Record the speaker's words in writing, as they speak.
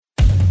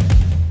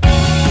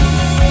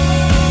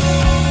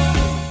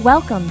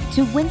Welcome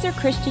to Windsor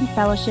Christian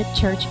Fellowship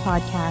Church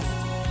Podcast.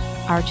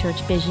 Our church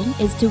vision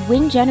is to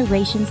win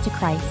generations to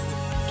Christ,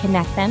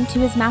 connect them to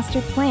His master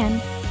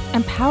plan,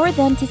 empower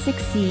them to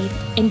succeed,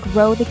 and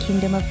grow the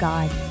kingdom of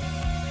God.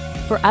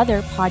 For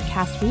other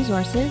podcast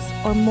resources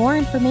or more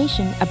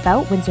information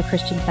about Windsor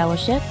Christian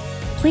Fellowship,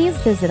 please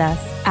visit us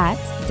at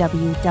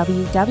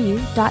www.wcf.ca.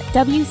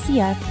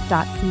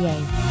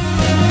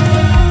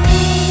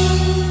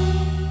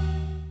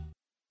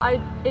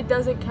 It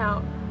doesn't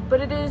count, but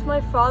it is my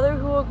Father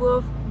who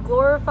will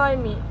glorify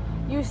me.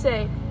 You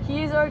say,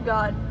 He is our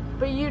God,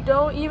 but you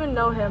don't even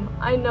know Him.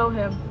 I know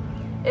Him.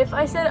 If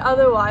I said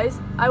otherwise,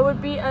 I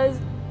would be as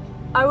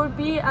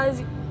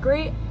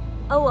great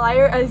a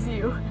liar as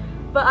you.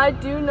 But I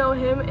do know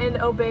Him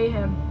and obey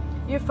Him.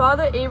 Your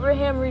father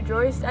Abraham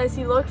rejoiced as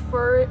he looked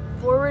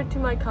forward to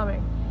my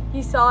coming.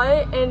 He saw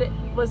it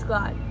and was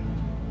glad.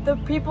 The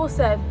people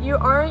said, You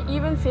aren't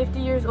even 50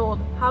 years old.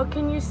 How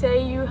can you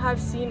say you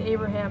have seen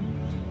Abraham?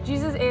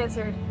 Jesus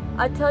answered,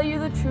 I tell you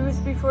the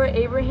truth, before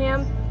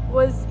Abraham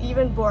was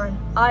even born,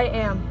 I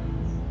am.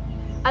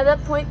 At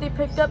that point they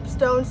picked up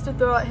stones to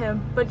throw at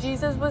him, but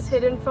Jesus was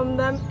hidden from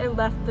them and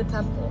left the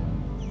temple.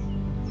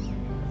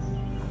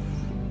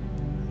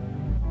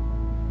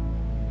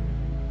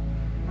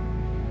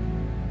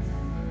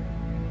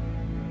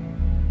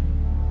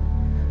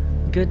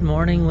 Good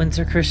morning,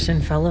 Windsor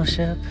Christian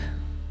Fellowship.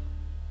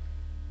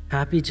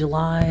 Happy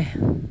July.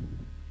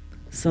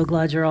 So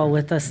glad you're all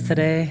with us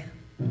today.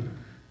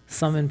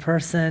 Some in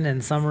person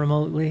and some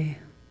remotely.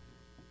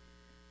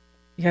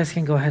 You guys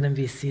can go ahead and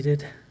be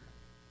seated.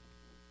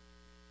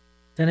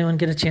 Did anyone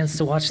get a chance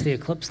to watch the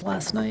eclipse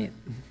last night?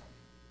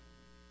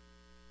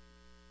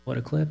 What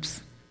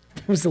eclipse?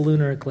 There was a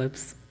lunar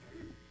eclipse.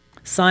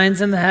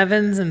 Signs in the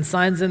heavens and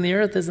signs in the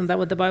earth. Isn't that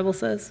what the Bible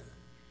says?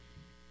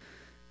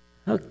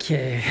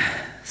 Okay,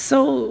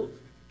 so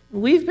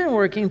we've been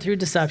working through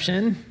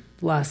deception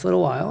the last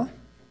little while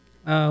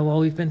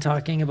we've been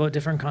talking about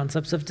different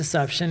concepts of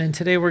deception, and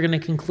today we're going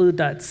to conclude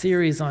that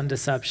series on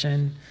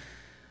deception.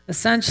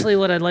 Essentially,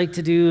 what I'd like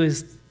to do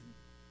is,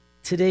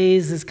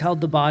 today's is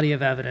called the body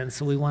of evidence,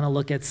 so we want to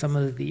look at some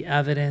of the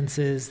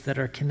evidences that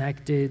are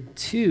connected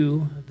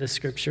to the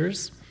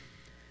scriptures.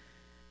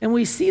 And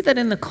we see that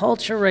in the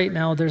culture right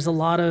now, there's a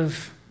lot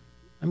of,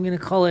 I'm going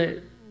to call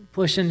it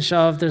push and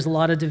shove, there's a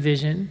lot of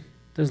division.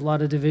 There's a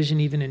lot of division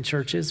even in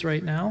churches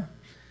right now.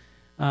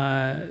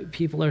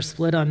 People are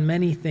split on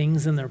many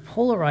things and they're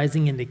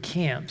polarizing into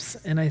camps.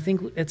 And I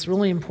think it's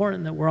really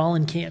important that we're all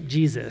in Camp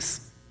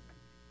Jesus.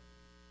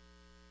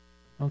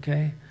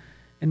 Okay?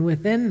 And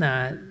within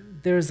that,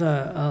 there's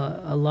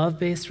a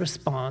love-based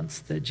response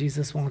that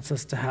Jesus wants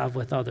us to have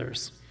with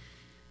others.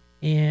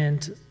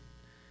 And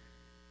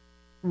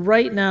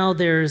right now,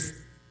 there's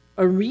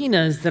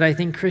arenas that I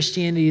think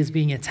Christianity is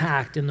being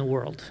attacked in the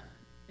world.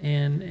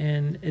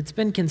 And it's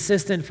been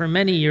consistent for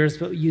many years,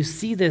 but you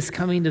see this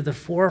coming to the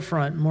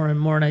forefront more and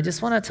more. And I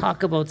just want to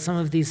talk about some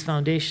of these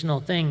foundational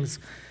things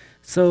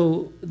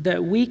so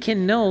that we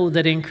can know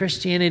that in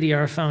Christianity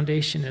our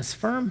foundation is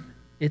firm,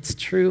 it's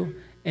true,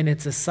 and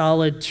it's a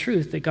solid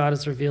truth that God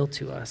has revealed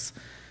to us.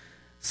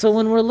 So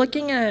when we're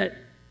looking at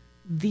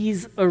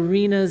these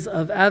arenas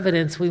of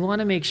evidence, we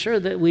want to make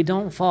sure that we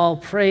don't fall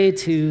prey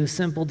to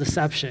simple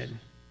deception,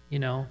 you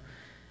know.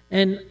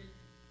 And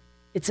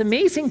it's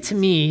amazing to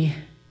me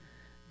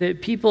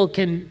that people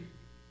can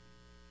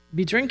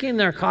be drinking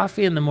their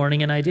coffee in the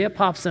morning, an idea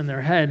pops in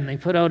their head, and they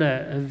put out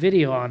a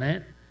video on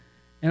it,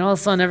 and all of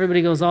a sudden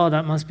everybody goes, oh,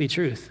 that must be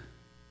truth.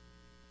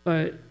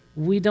 But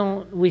we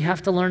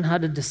have to learn how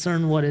to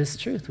discern what is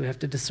truth. We have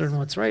to discern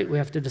what's right. We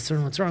have to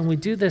discern what's wrong. We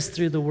do this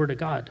through the Word of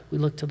God. We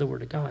look to the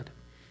Word of God.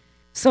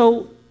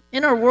 So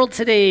in our world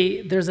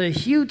today, there's a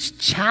huge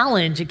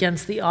challenge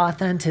against the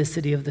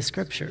authenticity of the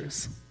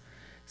Scriptures.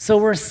 So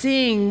we're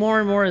seeing more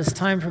and more as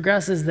time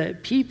progresses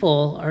that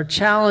people are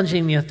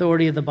challenging the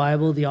authority of the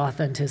Bible, the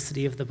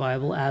authenticity of the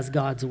Bible as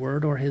God's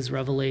word or His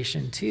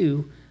revelation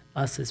to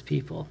us as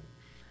people.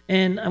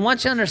 And I want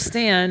you to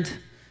understand,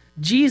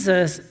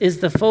 Jesus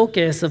is the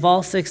focus of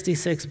all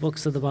 66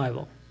 books of the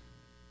Bible.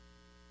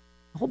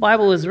 The whole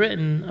Bible is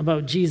written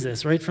about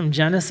Jesus, right? From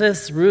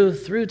Genesis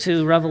through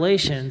to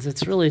Revelations,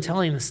 it's really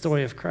telling the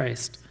story of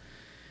Christ.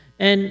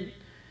 And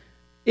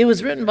it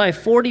was written by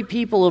 40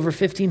 people over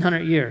 1,500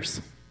 years.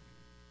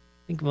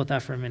 Think about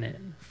that for a minute.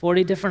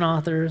 40 different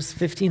authors,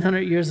 1,500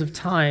 years of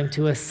time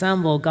to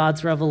assemble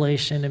God's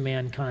revelation to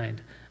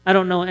mankind. I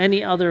don't know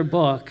any other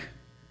book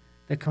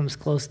that comes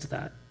close to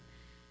that.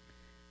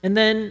 And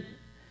then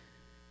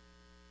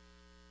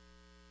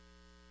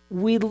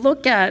we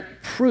look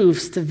at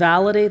proofs to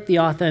validate the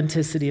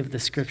authenticity of the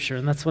Scripture,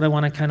 and that's what I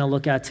want to kind of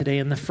look at today.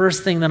 And the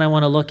first thing that I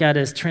want to look at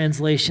is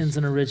translations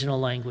in original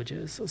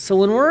languages. So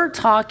when we're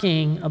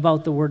talking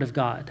about the Word of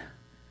God,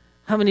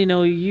 how many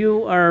know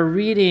you are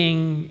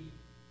reading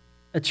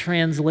a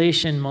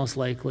translation, most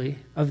likely,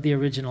 of the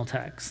original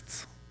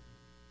texts?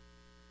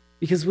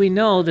 Because we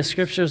know the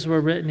Scriptures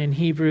were written in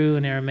Hebrew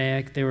and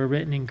Aramaic. They were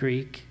written in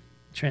Greek,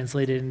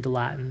 translated into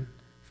Latin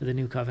for the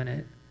New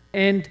Covenant.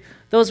 And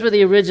those were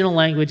the original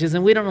languages,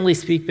 and we don't really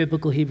speak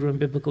Biblical Hebrew and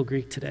Biblical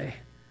Greek today.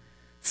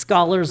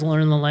 Scholars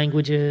learn the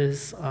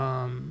languages.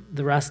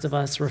 The rest of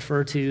us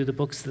refer to the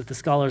books that the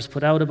scholars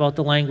put out about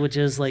the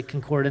languages, like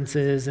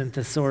concordances and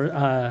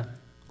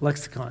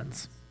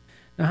lexicons.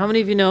 Now, how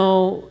many of you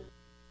know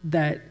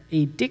that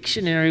a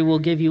dictionary will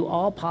give you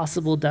all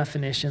possible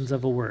definitions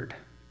of a word?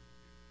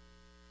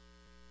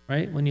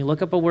 Right? When you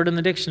look up a word in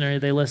the dictionary,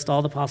 they list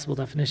all the possible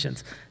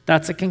definitions.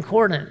 That's a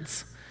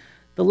concordance.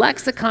 The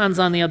lexicons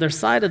on the other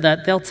side of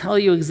that, they'll tell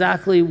you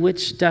exactly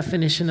which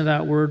definition of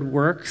that word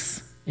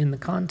works in the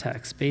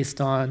context, based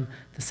on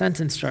the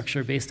sentence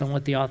structure, based on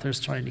what the author is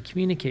trying to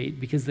communicate,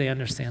 because they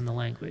understand the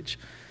language.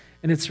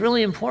 And it's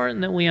really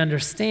important that we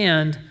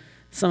understand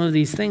some of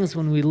these things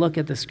when we look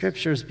at the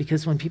scriptures,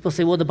 because when people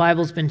say, well, the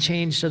Bible's been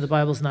changed or the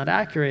Bible's not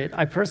accurate,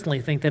 I personally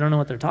think they don't know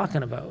what they're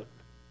talking about.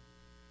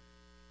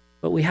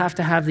 But we have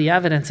to have the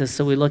evidences,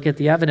 so we look at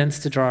the evidence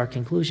to draw our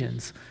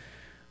conclusions.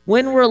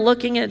 When we're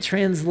looking at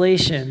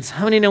translations,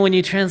 how many know when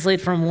you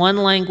translate from one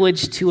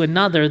language to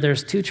another,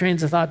 there's two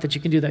trains of thought that you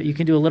can do that. You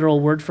can do a literal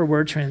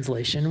word-for-word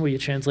translation, where you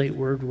translate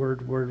word,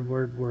 word, word,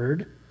 word,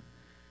 word.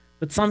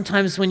 But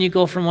sometimes when you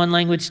go from one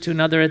language to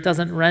another, it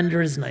doesn't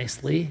render as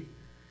nicely,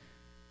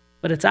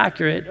 but it's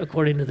accurate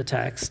according to the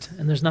text,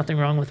 and there's nothing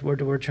wrong with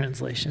word-to-word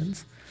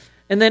translations.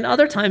 And then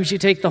other times you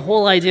take the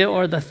whole idea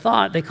or the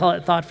thought, they call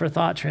it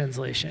thought-for-thought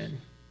translation.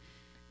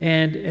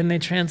 And they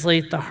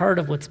translate the heart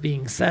of what's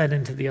being said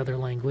into the other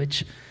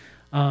language.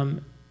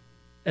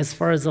 As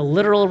far as a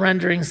literal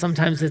rendering,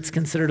 sometimes it's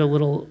considered a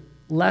little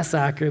less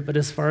accurate, but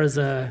as far as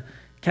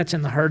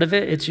catching the heart of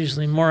it, it's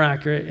usually more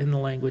accurate in the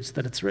language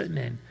that it's written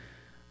in.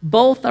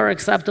 Both are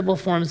acceptable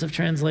forms of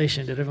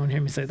translation. Did everyone hear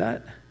me say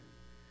that?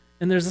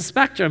 And there's a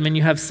spectrum, and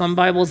you have some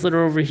Bibles that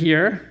are over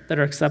here that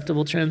are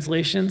acceptable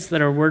translations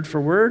that are word for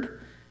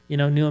word. You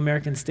know, New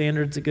American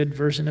Standard's a good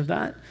version of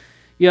that.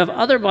 You have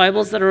other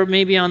Bibles that are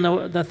maybe on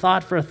the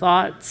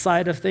thought-for-thought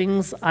side of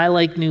things. I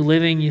like New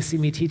Living. You see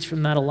me teach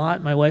from that a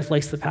lot. My wife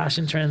likes the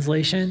Passion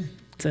Translation.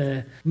 It's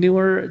a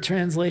newer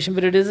translation,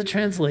 but it is a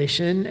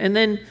translation. And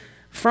then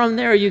from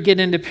there, you get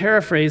into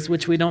paraphrase,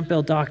 which we don't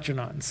build doctrine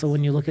on. So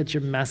when you look at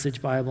your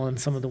Message Bible and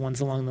some of the ones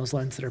along those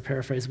lines that are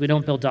paraphrased, we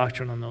don't build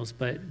doctrine on those,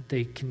 but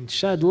they can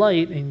shed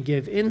light and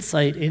give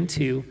insight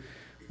into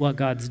what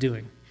God's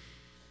doing.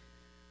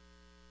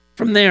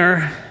 From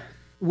there,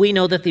 we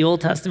know that the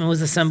Old Testament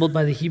was assembled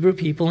by the Hebrew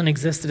people and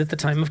existed at the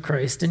time of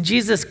Christ. And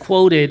Jesus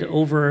quoted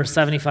over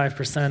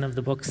 75% of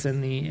the books in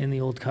the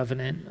Old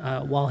Covenant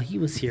while he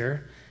was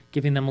here,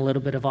 giving them a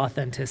little bit of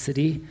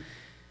authenticity.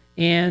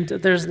 And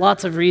there's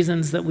lots of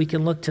reasons that we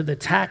can look to the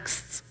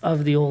texts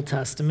of the Old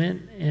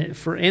Testament.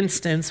 For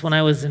instance, when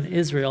I was in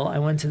Israel, I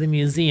went to the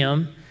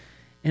museum,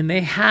 and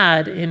they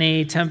had in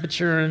a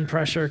temperature and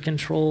pressure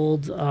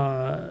controlled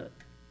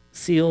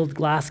sealed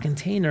glass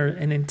container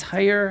an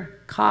entire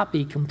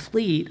copy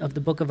complete of the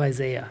book of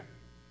Isaiah.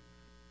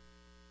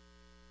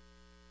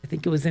 I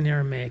think it was in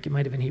Aramaic. It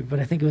might have been Hebrew,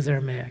 but I think it was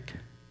Aramaic.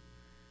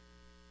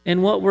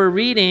 And what we're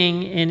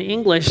reading in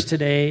English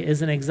today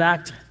is an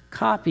exact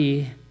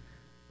copy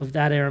of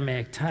that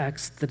Aramaic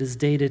text that is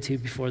dated to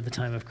before the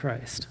time of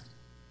Christ.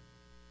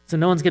 So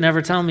no one's going to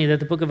ever tell me that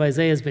the book of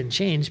Isaiah has been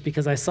changed,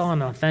 because I saw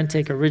an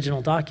authentic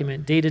original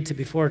document dated to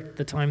before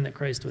the time that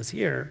Christ was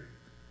here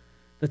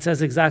that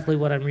says exactly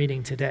what I'm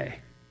reading today.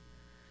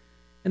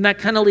 And that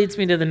kind of leads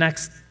me to the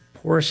next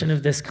portion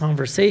of this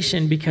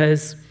conversation,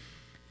 because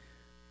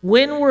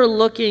when we're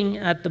looking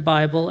at the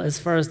Bible as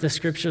far as the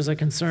scriptures are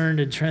concerned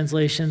and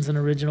translations and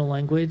original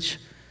language,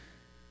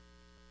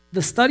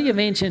 the study of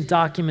ancient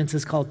documents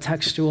is called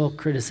textual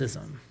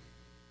criticism.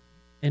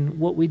 And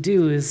what we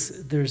do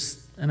is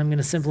and I'm going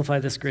to simplify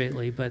this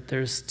greatly, but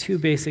there's two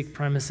basic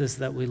premises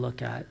that we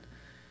look at.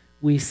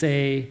 We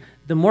say,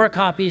 the more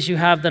copies you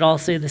have that all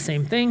say the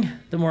same thing,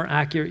 the more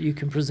accurate you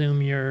can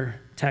presume your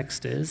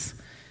text is.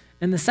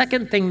 And the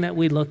second thing that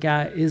we look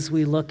at is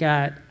we look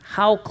at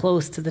how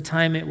close to the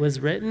time it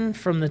was written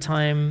from the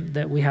time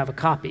that we have a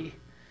copy.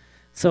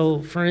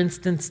 So, for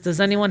instance, does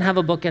anyone have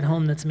a book at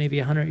home that's maybe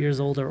 100 years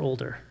old or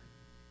older?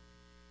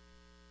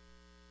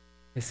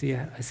 I see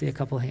a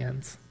couple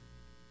hands.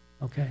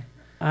 Okay.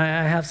 I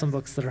have some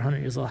books that are 100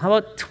 years old. How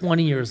about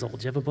 20 years old?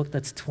 Do you have a book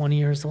that's 20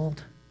 years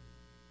old?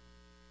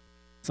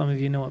 Some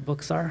of you know what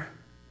books are.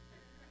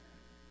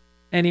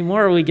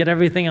 Anymore, we get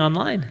everything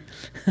online.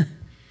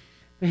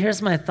 But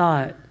here's my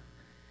thought.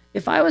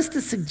 If I was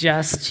to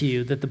suggest to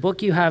you that the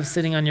book you have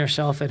sitting on your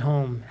shelf at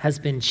home has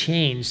been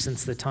changed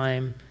since the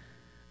time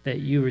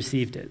that you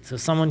received it, so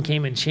someone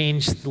came and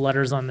changed the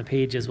letters on the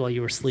pages while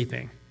you were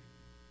sleeping,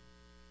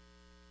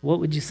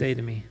 what would you say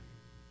to me?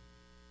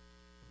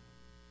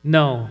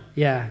 No.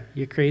 Yeah,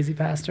 you're crazy,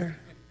 Pastor?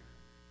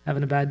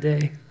 Having a bad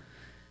day?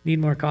 Need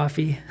more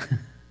coffee?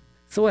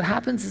 So what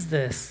happens is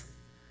this.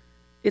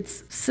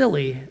 It's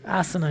silly,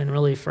 asinine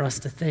really, for us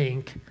to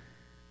think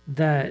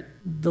that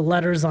the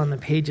letters on the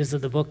pages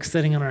of the book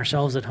sitting on our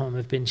shelves at home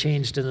have been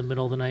changed in the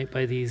middle of the night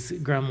by these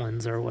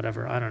gremlins or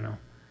whatever. I don't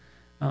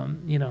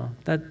know.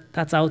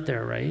 That's out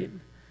there, right?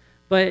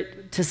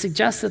 But to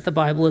suggest that the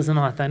Bible isn't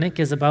authentic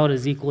is about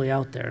as equally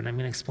out there, and I'm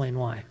going to explain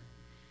why.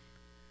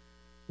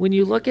 When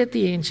you look at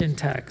the ancient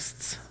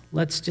texts,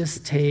 let's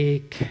just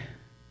take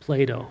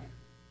Plato.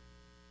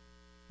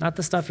 Not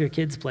the stuff your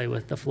kids play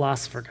with, the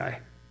philosopher guy.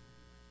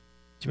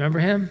 Do you remember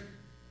him?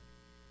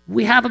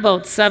 We have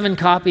about 7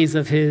 copies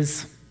of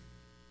his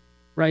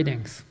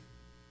writings.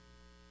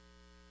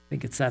 I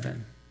think it's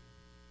 7.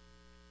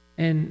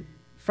 And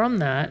from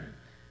that,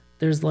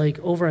 there's like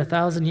over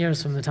 1,000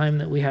 years from the time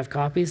that we have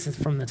copies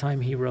from the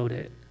time he wrote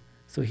it.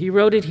 So he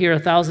wrote it here.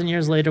 1,000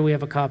 years later, we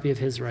have a copy of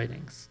his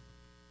writings.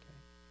 Okay.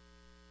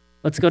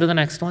 Let's go to the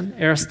next one.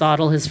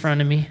 Aristotle, his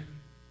frenemy.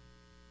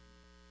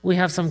 We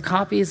have some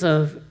copies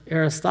of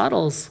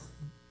Aristotle's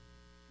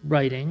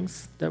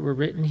writings that were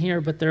written here,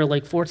 but they're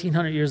like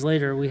 1,400 years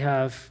later. We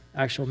have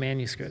actual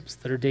manuscripts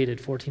that are dated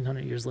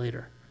 1,400 years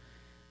later.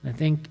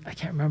 And I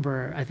can't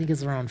remember, I think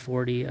it's around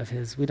 40 of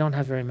his. We don't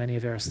have very many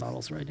of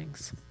Aristotle's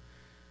writings.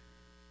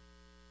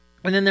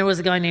 And then there was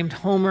a guy named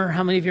Homer.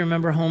 How many of you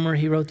remember Homer?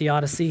 He wrote the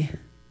Odyssey,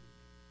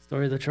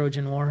 story of the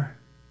Trojan War.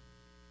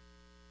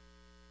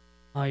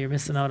 Oh, you're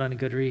missing out on a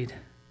good read.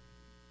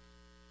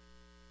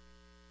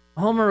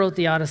 Homer wrote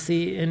the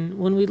Odyssey, and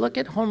when we look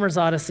at Homer's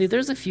Odyssey,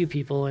 there's a few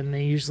people, and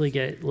they usually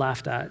get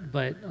laughed at,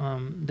 but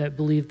that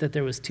believe that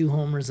there was 2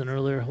 Homers, an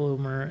earlier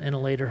Homer and a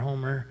later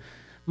Homer.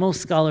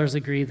 Most scholars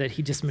agree that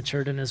he just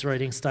matured in his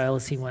writing style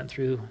as he went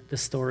through the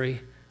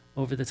story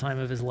over the time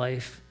of his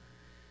life.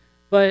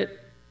 But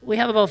we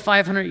have about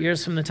 500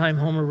 years from the time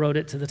Homer wrote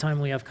it to the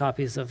time we have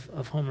copies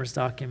of Homer's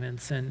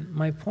documents. And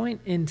my point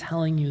in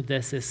telling you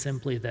this is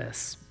simply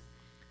this.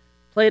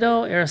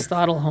 Plato,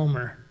 Aristotle,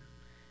 Homer.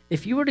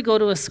 If you were to go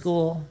to a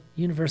school,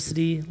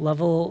 university,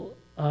 level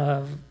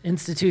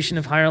institution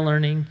of higher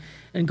learning,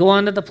 and go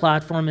onto the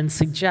platform and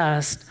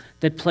suggest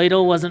that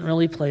Plato wasn't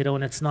really Plato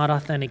and it's not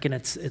authentic and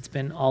it's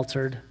been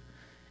altered,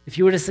 if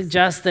you were to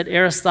suggest that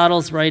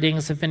Aristotle's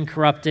writings have been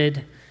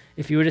corrupted,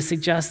 if you were to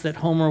suggest that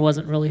Homer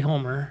wasn't really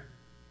Homer,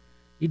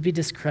 you'd be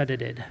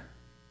discredited.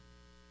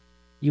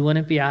 You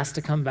wouldn't be asked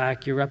to come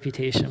back, your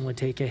reputation would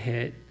take a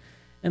hit,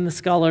 and the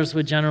scholars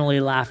would generally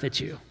laugh at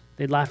you.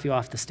 They'd laugh you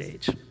off the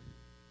stage.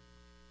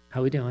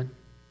 How we doing?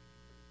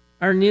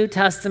 Our New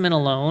Testament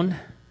alone,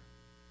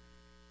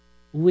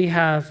 we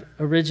have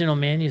original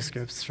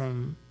manuscripts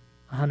from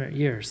 100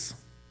 years,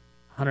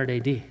 100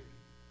 AD,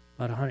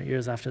 about 100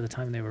 years after the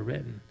time they were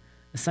written.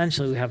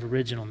 Essentially, we have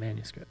original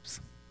manuscripts.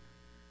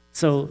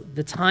 So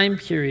the time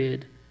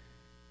period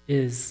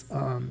is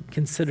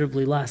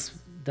considerably less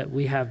that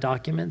we have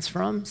documents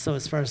from. So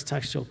as far as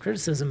textual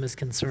criticism is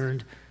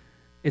concerned,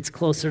 it's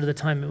closer to the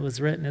time it was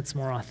written. It's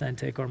more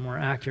authentic or more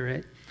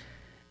accurate.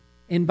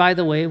 And by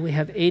the way, we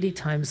have 80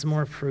 times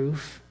more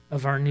proof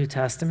of our New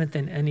Testament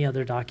than any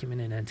other document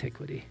in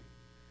antiquity.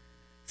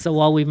 So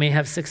while we may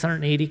have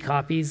 680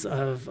 copies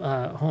of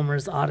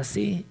Homer's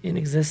Odyssey in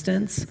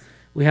existence,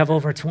 we have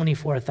over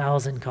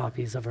 24,000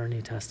 copies of our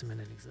New Testament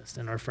in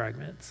existence, or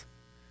fragments.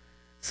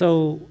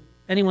 So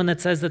anyone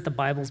that says that the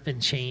Bible's been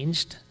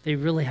changed, they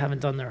really haven't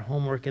done their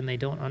homework and they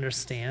don't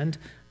understand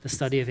the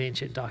study of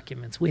ancient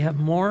documents. We have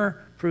more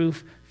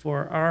proof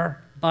for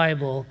our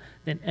Bible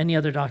than any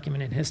other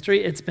document in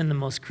history. It's been the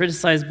most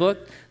criticized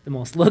book, the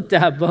most looked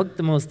at book,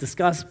 the most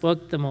discussed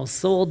book, the most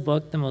sold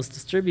book, the most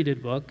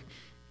distributed book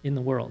in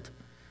the world.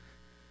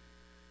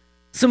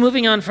 So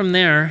moving on from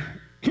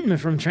there,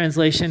 from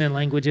translation and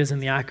languages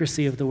and the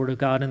accuracy of the Word of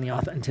God and the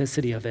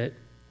authenticity of it,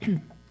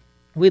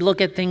 we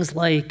look at things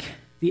like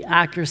the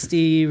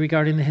accuracy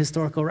regarding the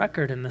historical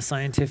record and the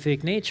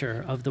scientific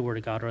nature of the Word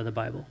of God or the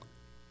Bible.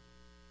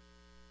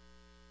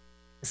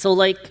 So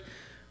like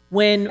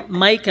when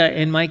Micah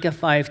in Micah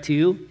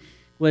 5:2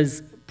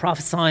 was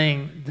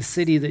prophesying the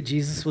city that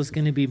Jesus was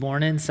going to be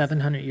born in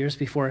 700 years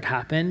before it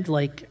happened,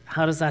 like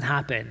how does that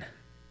happen?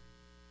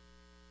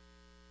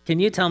 Can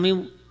you tell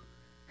me,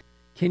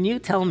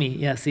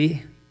 yeah,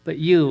 see, but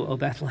you, O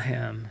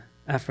Bethlehem,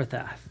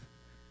 Ephrathah,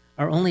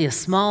 are only a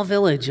small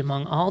village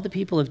among all the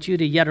people of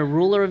Judah, yet a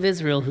ruler of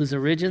Israel whose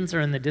origins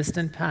are in the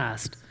distant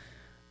past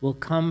will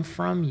come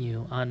from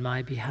you on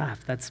my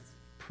behalf. That's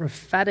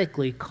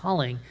prophetically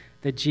calling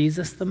that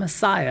Jesus, the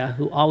Messiah,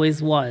 who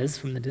always was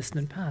from the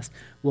distant past,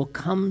 will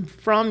come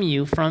from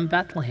you from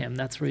Bethlehem.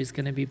 That's where he's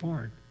going to be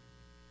born.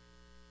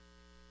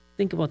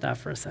 Think about that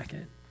for a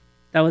second.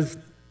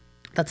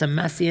 That's a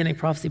messianic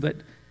prophecy, but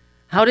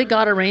how did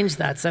God arrange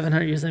that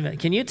 700 years in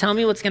advance? Can you tell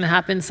me what's going to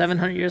happen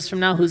 700 years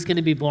from now? Who's going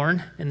to be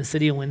born in the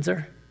city of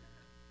Windsor?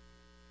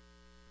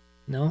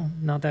 No,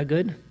 not that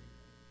good.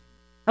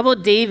 How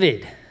about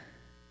David?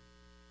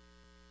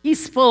 He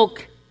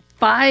spoke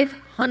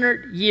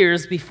 500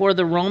 years before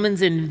the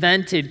Romans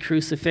invented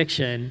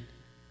crucifixion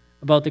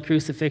about the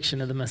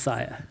crucifixion of the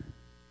Messiah.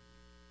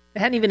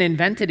 They hadn't even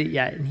invented it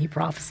yet, and he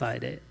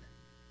prophesied it,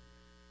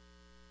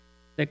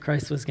 that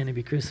Christ was going to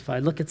be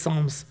crucified. Look at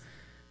Psalms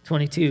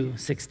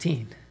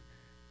 22:16.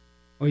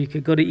 Or you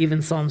could go to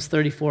even Psalms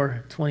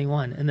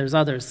 34:21, and there's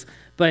others.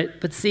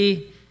 But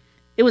see,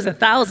 it was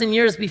 1,000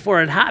 years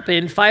before it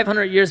happened,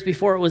 500 years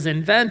before it was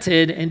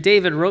invented, and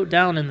David wrote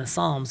down in the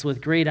Psalms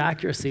with great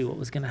accuracy what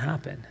was going to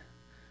happen.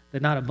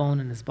 that not a bone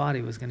in his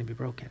body was going to be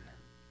broken.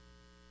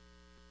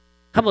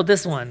 How about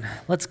this one?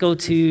 Let's go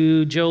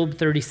to Job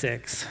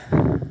 36,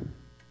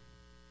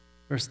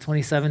 verse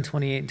 27,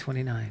 28, and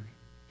 29.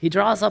 He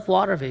draws up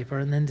water vapor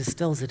and then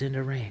distills it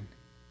into rain.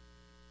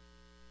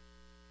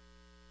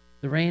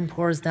 The rain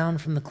pours down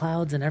from the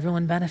clouds and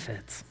everyone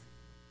benefits.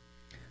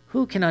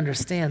 Who can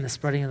understand the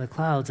spreading of the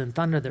clouds and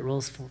thunder that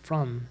rolls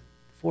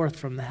forth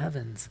from the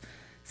heavens?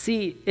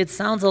 See, it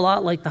sounds a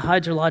lot like the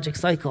hydrologic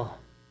cycle.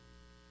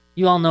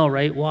 You all know,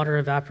 right? Water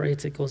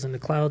evaporates, it goes into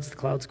clouds, the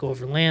clouds go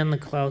over land, the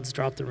clouds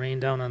drop the rain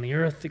down on the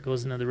earth, it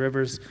goes into the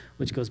rivers,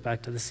 which goes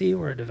back to the sea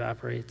where it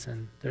evaporates,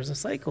 and there's a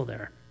cycle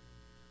there.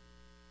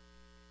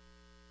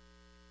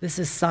 This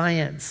is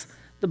science.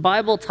 The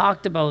Bible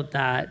talked about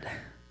that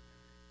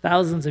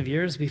thousands of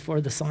years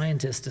before the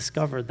scientists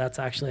discovered that's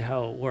actually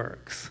how it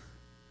works.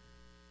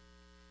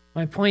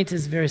 My point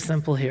is very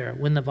simple here.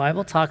 When the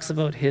Bible talks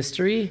about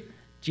history,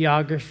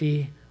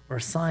 geography,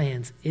 or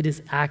science, it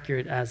is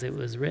accurate as it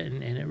was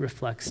written and it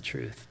reflects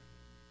truth.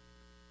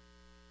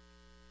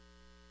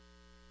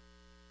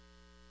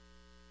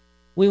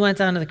 We went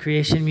down to the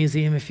Creation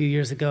Museum a few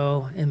years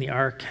ago in the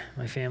Ark.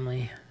 My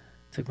family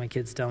took my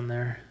kids down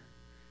there.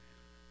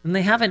 And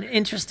they have an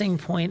interesting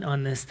point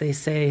on this. They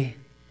say,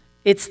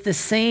 it's the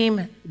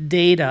same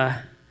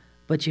data,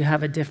 but you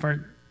have a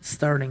different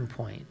starting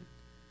point.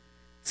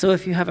 So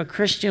if you have a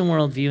Christian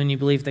worldview and you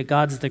believe that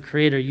God's the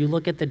creator, you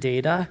look at the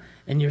data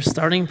and your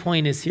starting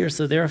point is here,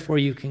 so therefore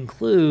you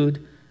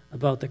conclude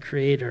about the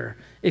creator.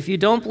 If you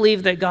don't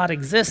believe that God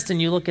exists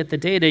and you look at the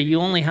data, you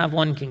only have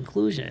one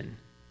conclusion.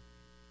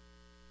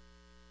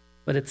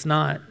 But it's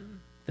not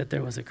that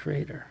there was a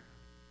creator.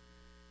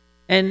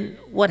 And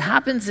what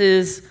happens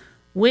is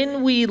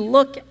when we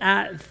look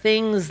at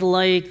things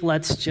like,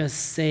 let's just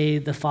say,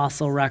 the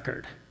fossil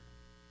record,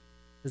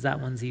 because that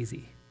one's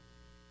easy.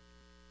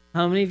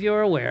 How many of you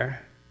are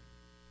aware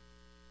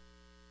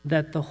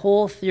that the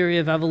whole theory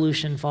of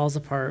evolution falls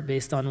apart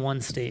based on one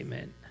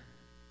statement?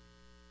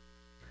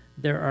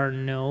 There are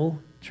no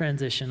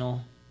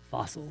transitional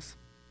fossils.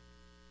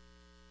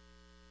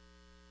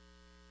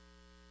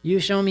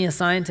 You show me a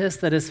scientist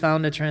that has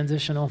found a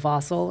transitional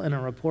fossil in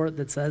a report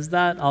that says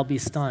that, I'll be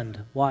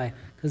stunned. Why?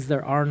 Because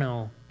there are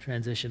no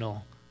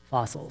transitional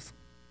fossils.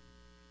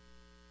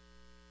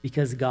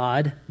 Because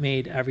God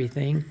made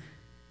everything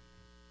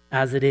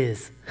as it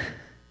is.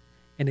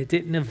 And it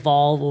didn't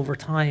evolve over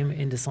time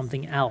into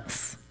something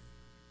else.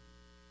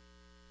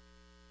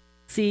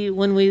 See,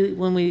 when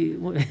we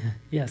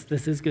yes,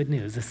 this is good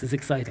news. This is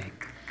exciting.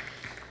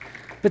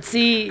 But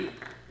see,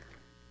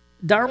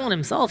 Darwin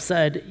himself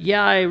said,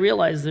 yeah, I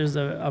realize there's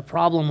a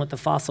problem with the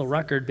fossil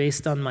record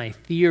based on my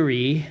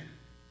theory,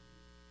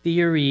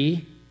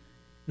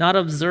 not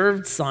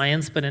observed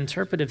science, but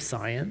interpretive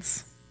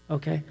science,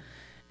 okay?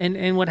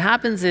 And what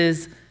happens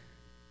is,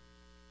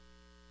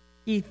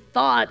 he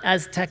thought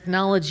as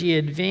technology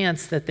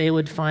advanced that they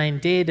would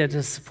find data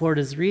to support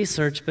his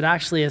research, but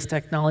actually as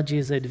technology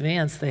has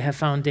advanced, they have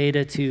found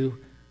data to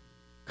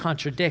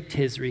contradict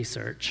his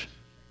research.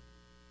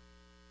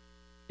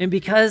 And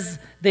because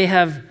they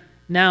have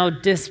now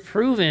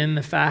disproven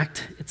the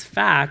fact,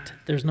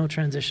 there's no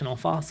transitional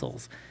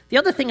fossils. The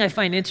other thing I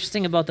find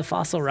interesting about the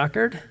fossil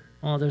record,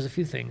 well, there's a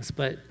few things,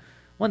 but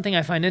one thing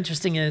I find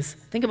interesting is,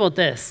 think about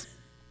this.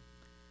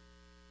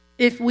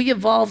 If we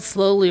evolved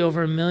slowly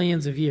over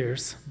millions of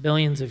years,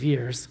 billions of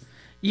years,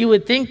 you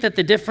would think that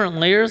the different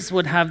layers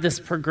would have this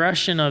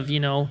progression of,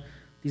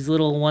 these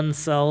little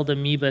one-celled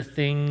amoeba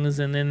things,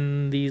 and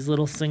then these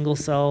little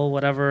single-cell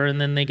whatever, and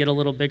then they get a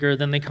little bigger,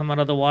 then they come out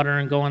of the water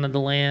and go onto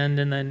the land,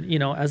 and then,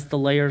 as the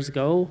layers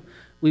go,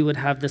 we would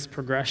have this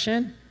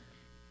progression.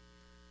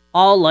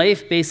 All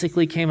life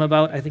basically came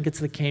about, I think it's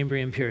the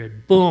Cambrian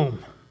period.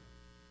 Boom.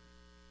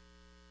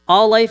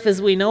 All life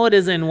as we know it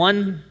is in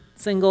one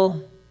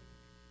single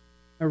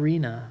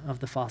arena of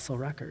the fossil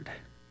record.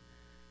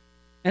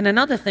 And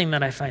another thing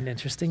that I find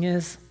interesting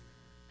is,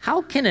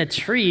 how can a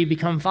tree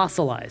become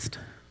fossilized?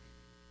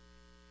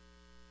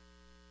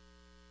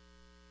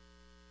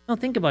 Now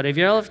think about it. Have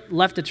you ever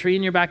left a tree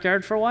in your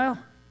backyard for a while?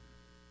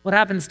 What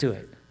happens to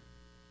it?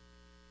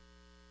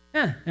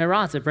 Yeah, it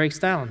rots, it breaks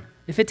down.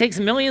 If it takes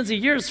millions of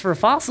years for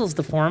fossils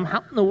to form,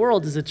 how in the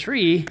world is a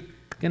tree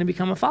going to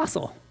become a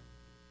fossil?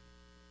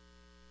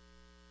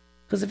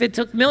 Because if it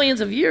took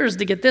millions of years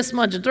to get this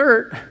much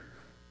dirt,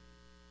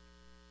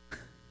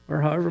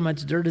 or however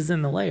much dirt is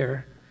in the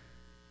layer,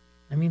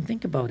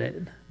 think about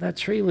it. That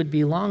tree would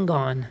be long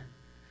gone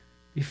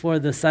before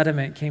the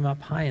sediment came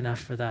up high enough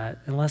for that,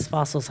 unless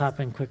fossils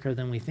happen quicker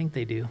than we think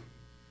they do.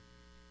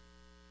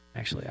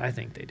 Actually, I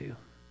think they do.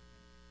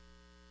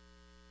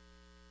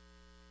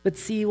 But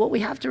see, what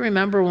we have to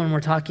remember when we're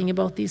talking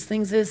about these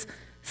things is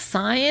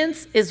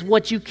science is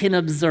what you can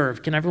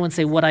observe. Can everyone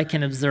say what I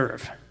can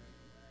observe?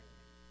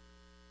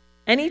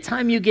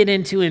 Anytime you get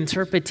into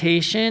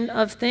interpretation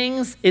of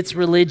things, it's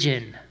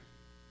religion.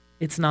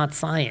 It's not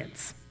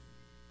science.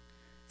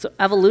 So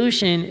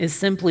evolution is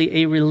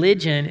simply a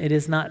religion. It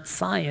is not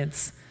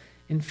science.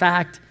 In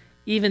fact,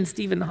 even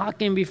Stephen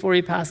Hawking, before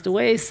he passed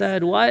away,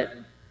 said what?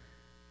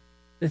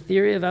 the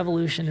theory of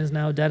evolution is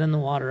now dead in the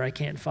water. I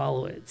can't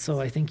follow it. So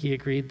I think he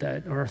agreed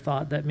that, or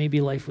thought that maybe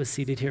life was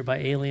seeded here by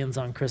aliens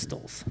on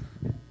crystals.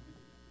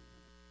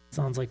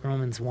 Sounds like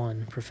Romans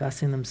 1.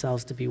 Professing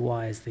themselves to be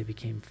wise, they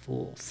became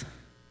fools.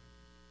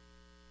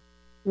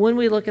 When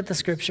we look at the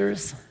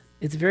scriptures,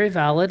 it's very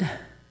valid,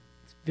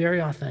 it's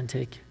very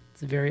authentic,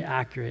 it's very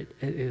accurate.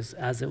 It is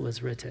as it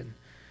was written.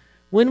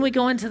 When we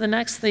go into the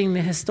next thing,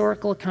 the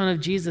historical account of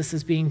Jesus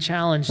is being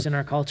challenged in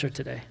our culture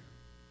today.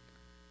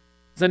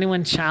 Does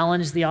anyone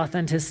challenge the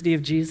authenticity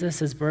of Jesus,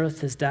 his birth,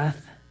 his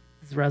death,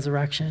 his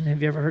resurrection?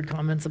 Have you ever heard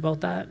comments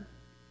about that?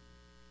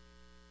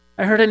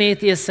 I heard an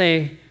atheist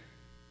say,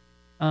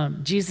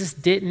 Jesus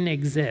didn't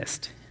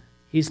exist.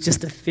 He's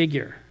just a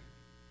figure.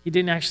 He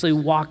didn't actually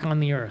walk on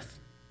the earth.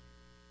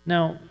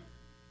 Now,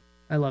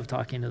 I love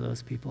talking to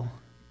those people.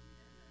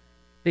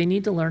 They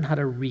need to learn how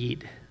to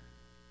read,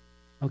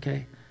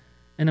 okay?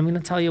 And I'm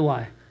going to tell you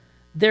why.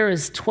 There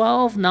is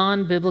 12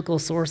 non-biblical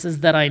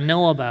sources that I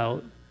know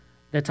about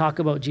that talk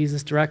about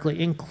Jesus directly,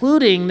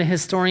 including the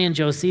historian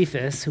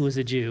Josephus, who was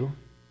a Jew,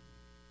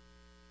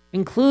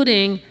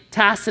 including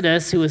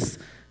Tacitus, who was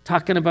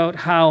talking about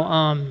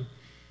how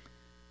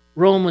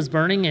Rome was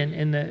burning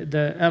and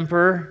the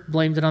emperor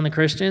blamed it on the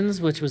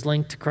Christians, which was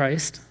linked to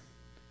Christ,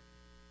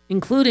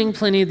 including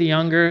Pliny the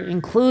Younger,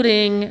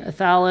 including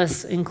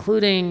Thales,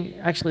 including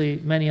actually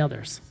many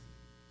others.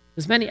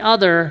 There's many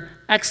other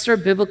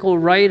extra-biblical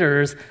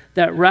writers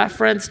that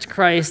referenced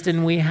Christ,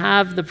 and we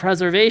have the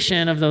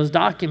preservation of those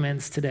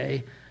documents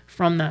today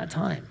from that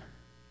time.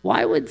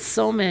 Why would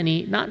so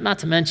many, not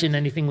to mention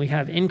anything we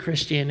have in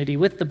Christianity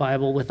with the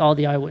Bible, with all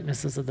the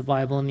eyewitnesses of the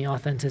Bible and the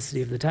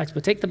authenticity of the text,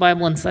 but take the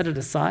Bible and set it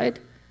aside,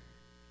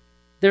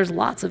 there's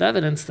lots of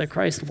evidence that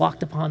Christ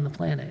walked upon the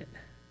planet.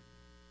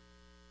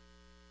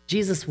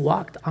 Jesus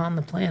walked on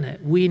the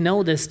planet. We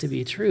know this to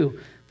be true,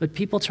 but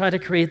people try to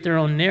create their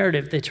own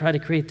narrative. They try to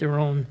create their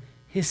own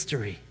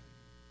history.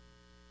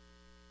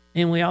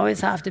 And we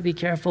always have to be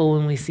careful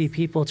when we see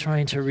people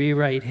trying to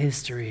rewrite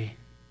history.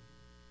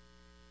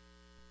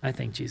 I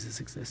think Jesus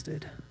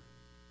existed.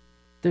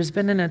 There's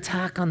been an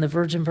attack on the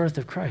virgin birth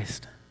of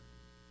Christ.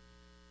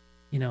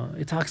 You know,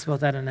 it talks about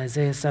that in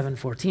Isaiah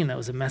 7:14. That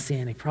was a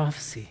messianic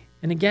prophecy.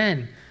 And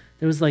again,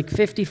 there was like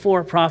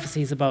 54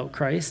 prophecies about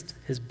Christ,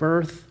 his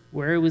birth,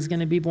 where he was going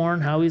to be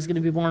born, how he was going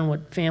to be born,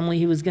 what family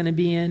he was going to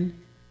be in.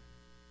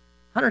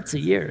 Hundreds of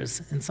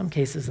years, in some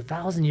cases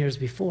 1,000 years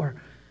before.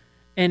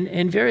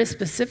 And very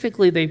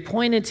specifically, they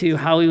pointed to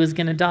how he was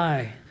going to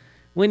die,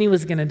 when he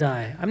was going to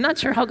die. I'm not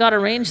sure how God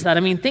arranged that. I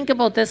mean, think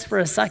about this for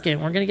a second.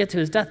 We're going to get to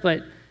his death,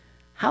 but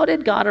how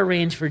did God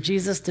arrange for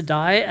Jesus to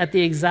die at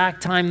the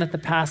exact time that the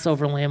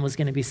Passover lamb was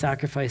going to be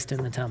sacrificed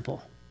in the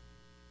temple?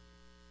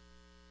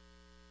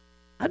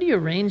 How do you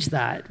arrange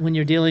that when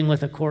you're dealing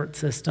with a court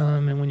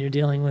system and when you're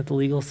dealing with the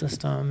legal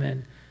system?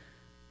 And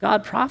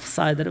God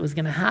prophesied that it was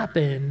going to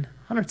happen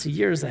hundreds of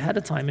years ahead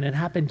of time, and it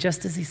happened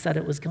just as he said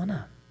it was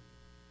gonna.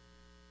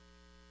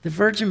 The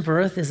virgin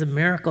birth is a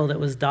miracle that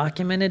was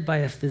documented by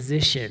a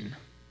physician.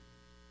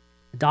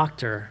 A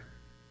doctor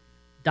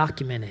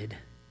documented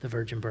the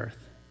virgin birth.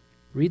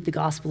 Read the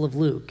Gospel of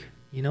Luke.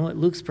 You know what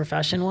Luke's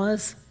profession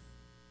was?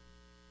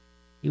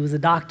 He was a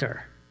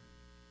doctor.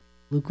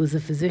 Luke was a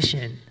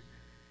physician.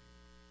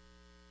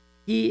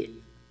 He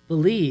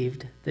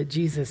believed that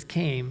Jesus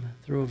came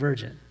through a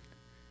virgin,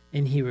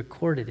 and he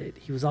recorded it.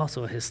 He was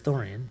also a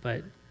historian,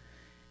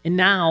 and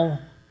now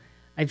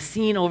I've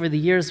seen over the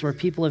years where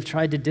people have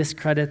tried to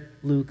discredit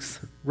Luke's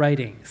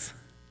writings.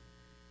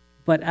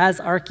 But as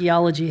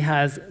archaeology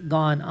has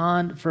gone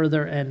on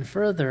further and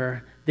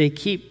further, they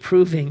keep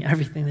proving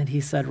everything that he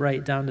said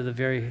right down to the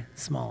very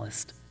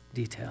smallest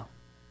detail.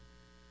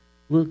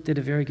 Luke did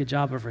a very good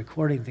job of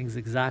recording things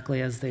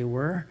exactly as they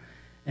were,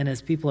 and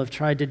as people have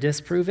tried to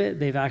disprove it,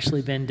 they've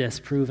actually been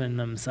disproven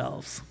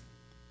themselves.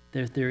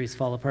 Their theories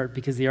fall apart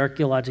because the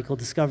archaeological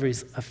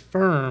discoveries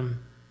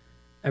affirm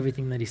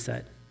everything that he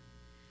said.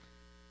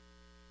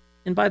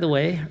 And by the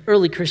way,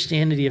 early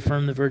Christianity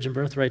affirmed the virgin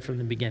birth right from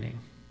the beginning.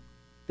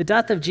 The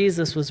death of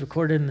Jesus was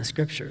recorded in the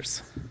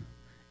scriptures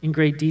in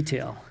great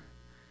detail.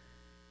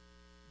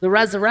 The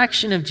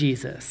resurrection of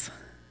Jesus,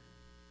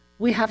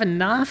 we have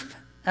enough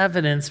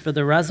evidence for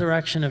the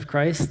resurrection of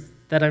Christ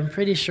that I'm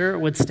pretty sure it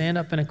would stand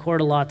up in a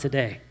court of law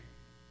today,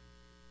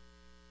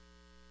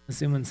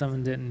 assuming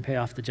someone didn't pay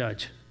off the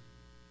judge.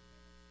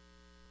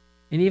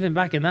 And even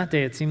back in that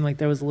day, it seemed like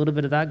there was a little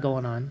bit of that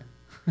going on.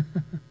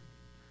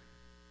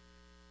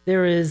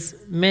 There is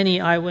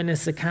many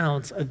eyewitness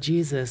accounts of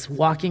Jesus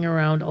walking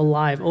around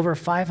alive. Over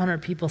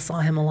 500 people saw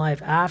him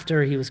alive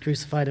after he was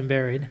crucified and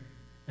buried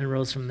and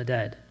rose from the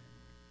dead.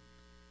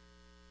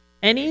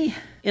 Any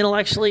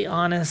intellectually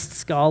honest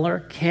scholar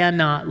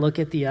cannot look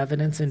at the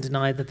evidence and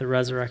deny that the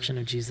resurrection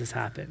of Jesus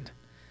happened.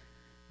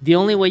 The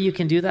only way you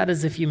can do that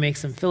is if you make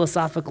some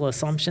philosophical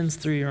assumptions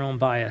through your own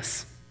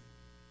bias.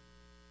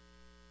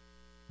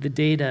 The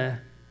data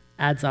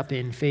adds up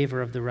in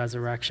favor of the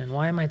resurrection.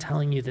 Why am I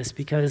telling you this?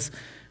 Because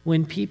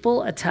when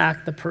people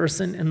attack the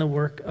person and the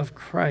work of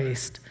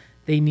Christ,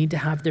 They need to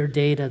have their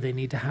data. They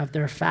need to have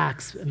their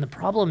facts. And the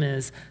problem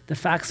is the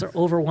facts are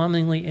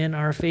overwhelmingly in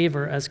our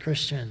favor as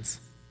Christians.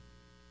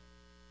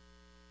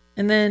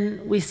 And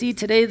then we see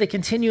today the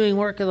continuing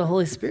work of the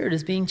Holy Spirit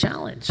is being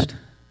challenged.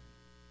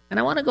 And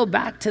I want to go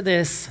back to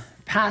this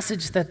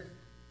passage that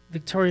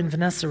Victoria and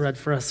Vanessa read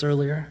for us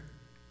earlier.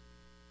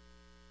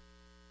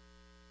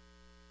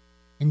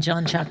 In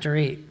John chapter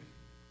 8. And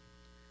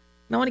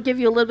I want to give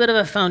you a little bit of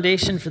a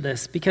foundation for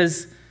this,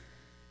 because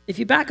if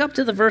you back up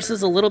to the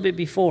verses a little bit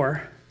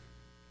before,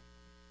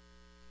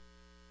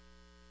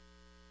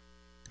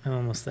 I'm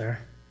almost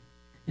there.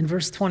 In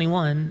verse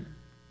 21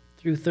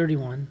 through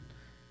 31,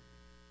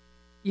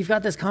 you've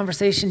got this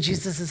conversation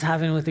Jesus is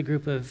having with a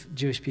group of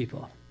Jewish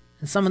people.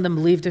 And some of them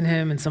believed in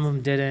him and some of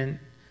them didn't.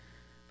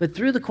 But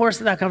through the course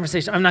of that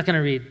conversation, I'm not going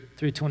to read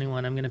through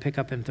 21. I'm going to pick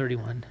up in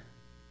 31.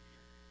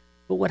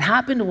 But what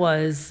happened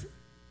was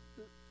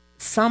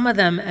some of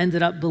them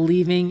ended up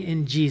believing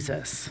in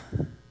Jesus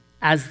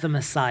as the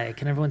Messiah.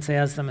 Can everyone say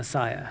as the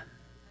Messiah?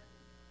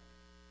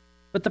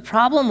 But the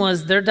problem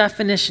was their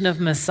definition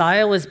of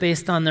Messiah was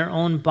based on their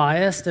own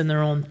bias and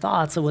their own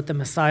thoughts of what the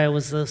Messiah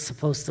was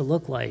supposed to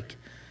look like.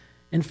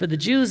 And for the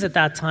Jews at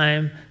that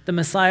time, the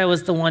Messiah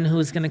was the one who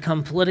was going to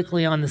come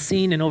politically on the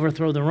scene and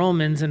overthrow the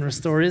Romans and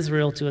restore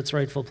Israel to its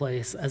rightful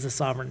place as a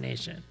sovereign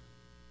nation.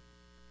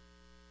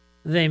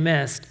 They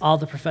missed all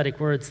the prophetic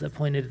words that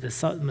pointed to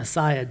the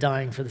Messiah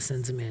dying for the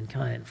sins of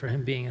mankind, for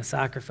him being a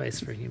sacrifice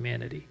for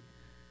humanity.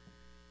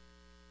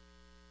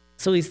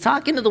 So he's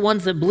talking to the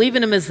ones that believe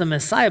in him as the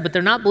Messiah, but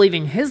they're not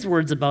believing his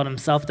words about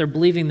himself. They're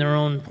believing their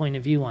own point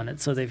of view on it.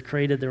 So they've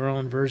created their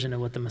own version of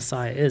what the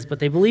Messiah is, but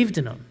they believed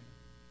in him.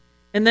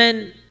 And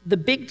then the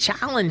big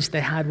challenge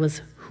they had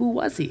was, who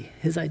was he?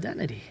 His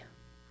identity.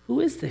 Who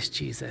is this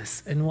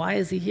Jesus? And why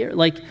is he here?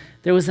 Like,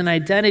 there was an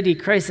identity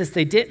crisis.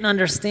 They didn't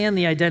understand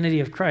the identity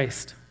of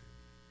Christ.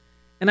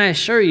 And I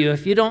assure you,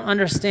 if you don't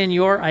understand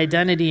your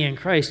identity in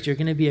Christ, you're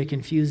going to be a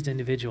confused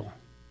individual.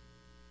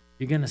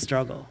 You're going to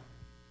struggle.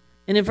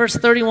 And in verse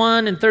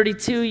 31 and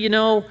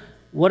 32,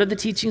 what are the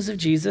teachings of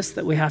Jesus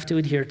that we have to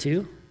adhere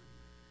to?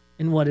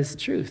 And what is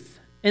truth?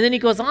 And then he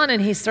goes on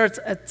and he starts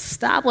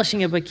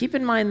establishing it. But keep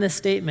in mind this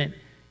statement.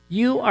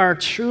 You are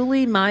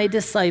truly my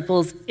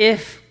disciples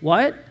if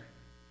what?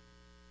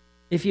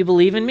 If you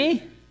believe in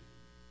me?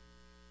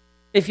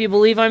 If you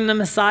believe I'm the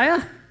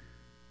Messiah?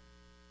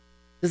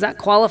 Does that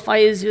qualify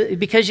as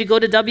because you go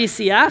to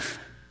WCF?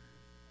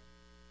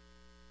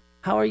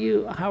 How are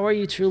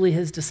you truly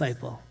his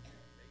disciple?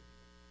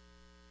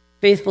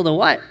 Faithful to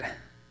what?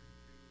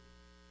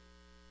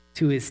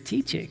 To his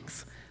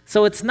teachings.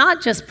 So it's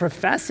not just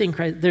professing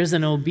Christ. There's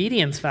an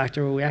obedience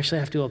factor where we actually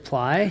have to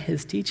apply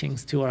his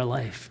teachings to our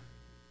life.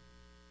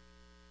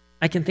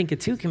 I can think of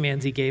 2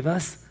 commands he gave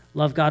us.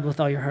 Love God with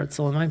all your heart,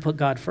 soul, and mind. Put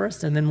God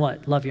first. And then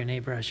what? Love your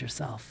neighbor as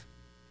yourself.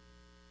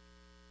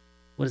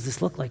 What does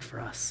this look like for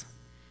us?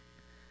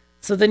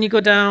 So then you go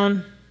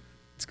down.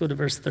 Let's go to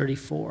verse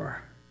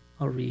 34.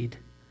 I'll read.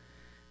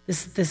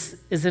 This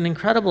is an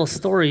incredible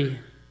story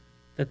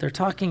that they're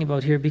talking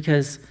about here,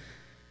 because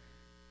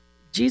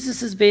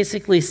Jesus is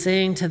basically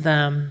saying to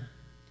them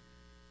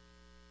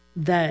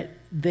that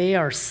they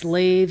are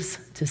slaves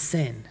to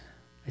sin.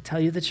 I tell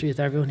you the truth,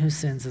 everyone who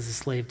sins is a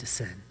slave to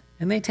sin.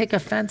 And they take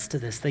offense to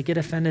this. They get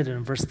offended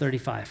in verse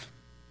 35.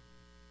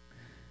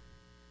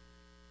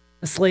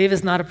 A slave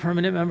is not a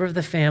permanent member of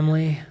the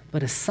family,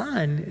 but a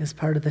son is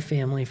part of the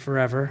family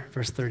forever.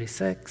 Verse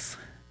 36.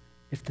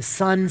 If the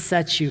Son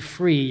sets you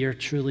free, you're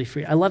truly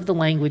free. I love the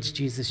language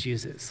Jesus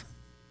uses,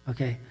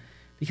 okay?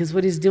 Because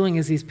what he's doing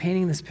is he's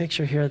painting this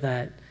picture here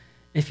that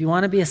if you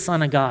want to be a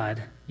son of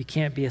God, you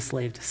can't be a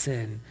slave to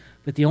sin.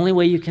 But the only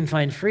way you can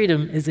find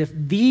freedom is if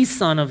the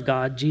Son of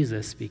God,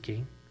 Jesus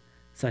speaking,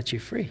 sets you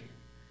free.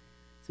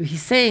 So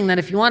he's saying that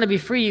if you want to be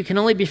free, you can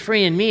only be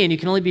free in me, and you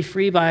can only be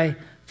free by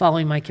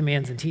following my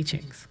commands and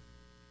teachings.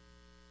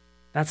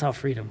 That's how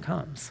freedom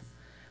comes.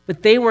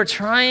 But they were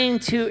trying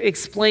to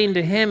explain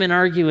to him and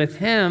argue with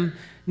him,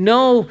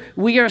 no,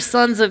 we are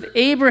sons of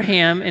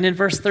Abraham. And in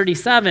verse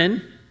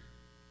 37,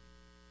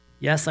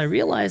 yes, I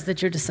realize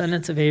that you're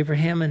descendants of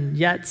Abraham, and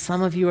yet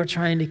some of you are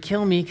trying to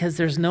kill me because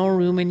there's no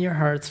room in your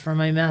hearts for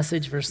my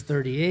message. Verse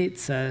 38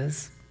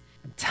 says,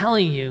 I'm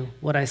telling you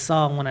what I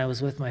saw when I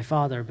was with my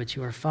father, but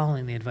you are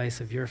following the advice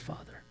of your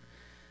father.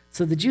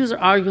 So the Jews are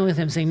arguing with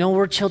him, saying, no,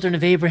 we're children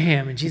of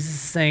Abraham. And Jesus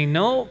is saying,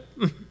 no,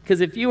 because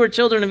if you were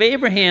children of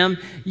Abraham,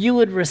 you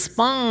would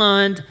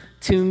respond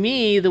to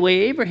me the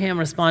way Abraham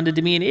responded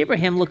to me. And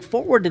Abraham looked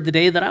forward to the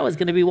day that I was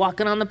going to be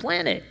walking on the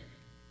planet.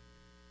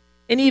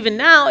 And even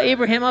now,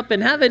 Abraham up in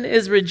heaven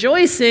is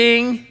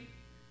rejoicing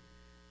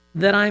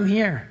that I'm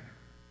here.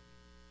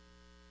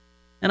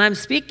 And I'm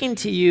speaking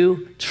to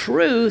you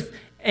truth.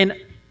 And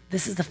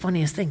this is the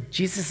funniest thing.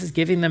 Jesus is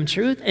giving them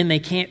truth, and they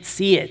can't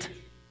see it.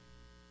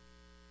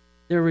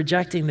 They're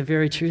rejecting the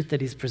very truth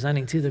that he's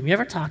presenting to them. You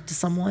ever talk to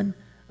someone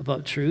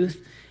about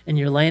truth, and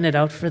you're laying it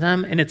out for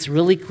them, and it's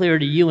really clear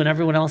to you and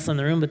everyone else in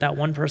the room, but that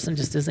one person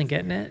just isn't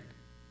getting it?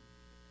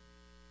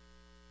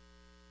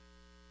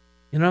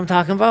 You know what I'm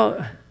talking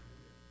about?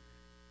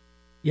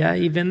 Yeah,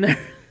 you've been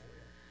there?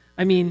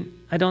 I mean,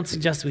 I don't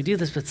suggest we do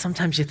this, but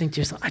sometimes you think to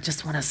yourself, I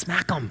just want to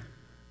smack them.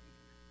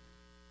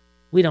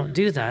 We don't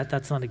do that.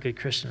 That's not a good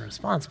Christian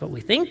response, but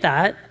we think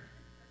that.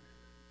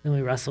 Then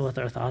we wrestle with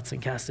our thoughts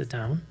and cast it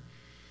down.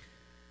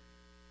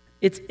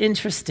 It's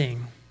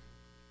interesting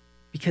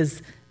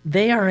because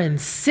they are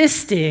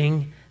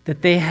insisting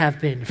that they have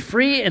been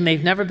free and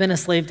they've never been a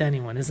slave to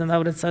anyone. Isn't that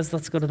what it says?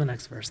 Let's go to the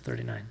next verse,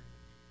 39.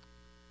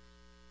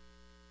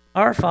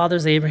 Our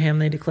fathers, Abraham,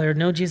 they declared.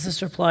 No,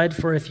 Jesus replied,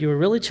 for if you were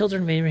really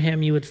children of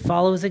Abraham, you would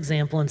follow his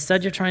example.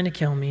 Instead, you're trying to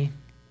kill me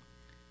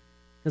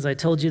because I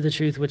told you the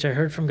truth, which I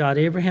heard from God.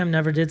 Abraham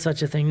never did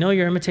such a thing. No,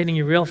 you're imitating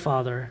your real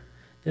father.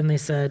 Then they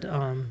said,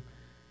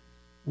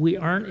 we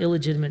aren't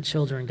illegitimate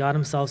children. God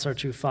himself is our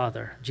true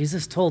father.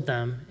 Jesus told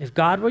them, if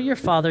God were your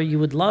father, you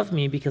would love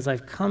me because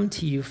I've come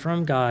to you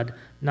from God,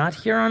 not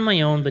here on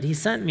my own, but he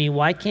sent me.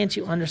 Why can't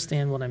you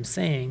understand what I'm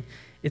saying?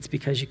 It's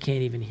because you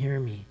can't even hear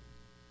me.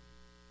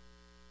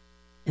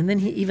 And then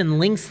he even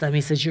links them. He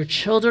says, you're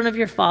children of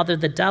your father,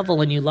 the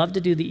devil, and you love to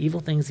do the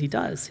evil things he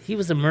does. He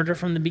was a murderer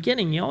from the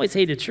beginning. You always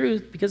hated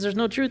truth because there's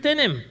no truth in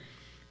him.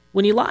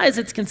 When he lies,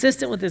 it's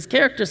consistent with his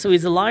character, so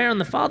he's a liar and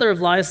the father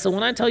of lies. So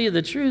when I tell you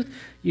the truth,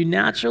 you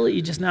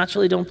just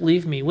naturally don't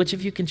believe me. Which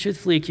of you can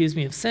truthfully accuse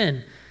me of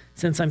sin?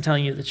 Since I'm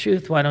telling you the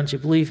truth, why don't you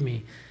believe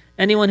me?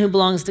 Anyone who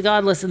belongs to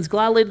God listens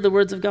gladly to the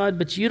words of God,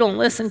 but you don't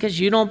listen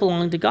because you don't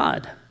belong to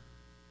God.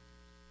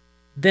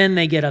 Then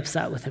they get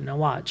upset with him. Now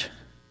watch.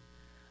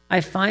 I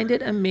find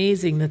it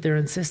amazing that they're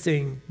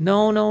insisting,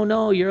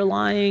 no, you're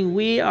lying.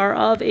 We are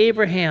of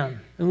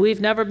Abraham, and we've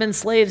never been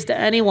slaves to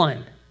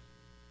anyone.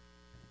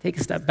 Take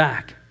a step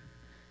back.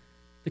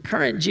 The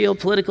current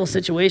geopolitical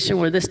situation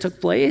where this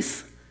took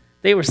place,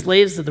 they were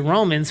slaves to the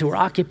Romans who were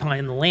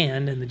occupying the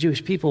land, and the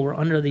Jewish people were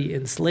under the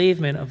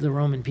enslavement of the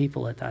Roman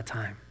people at that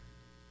time.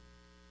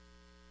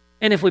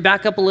 And if we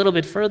back up a little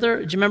bit further,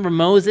 do you remember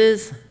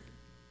Moses?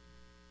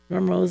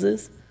 Remember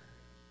Moses?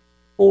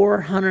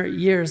 400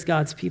 years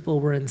God's people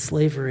were in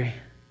slavery.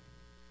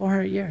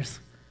 400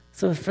 years.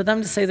 So for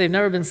them to say they've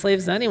never been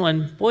slaves to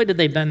anyone, boy, did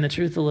they bend the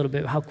truth a little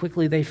bit, how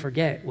quickly they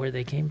forget where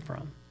they came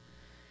from.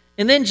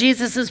 And then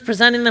Jesus is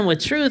presenting them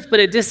with truth, but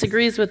it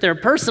disagrees with their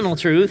personal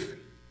truth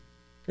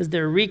because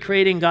they're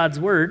recreating God's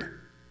word.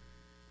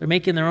 They're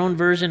making their own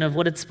version of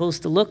what it's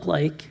supposed to look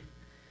like.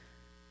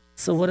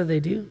 So what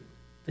do?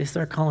 They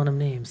start calling him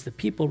names. The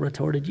people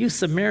retorted, you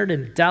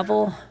Samaritan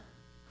devil.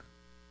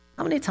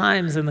 How many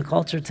times in the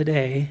culture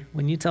today,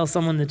 when you tell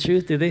someone the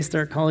truth, do they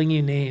start calling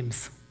you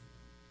names?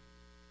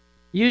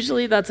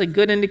 Usually that's a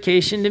good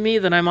indication to me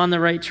that I'm on the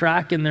right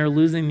track and they're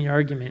losing the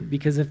argument,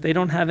 because if they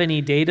don't have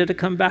any data to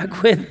come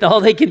back with, all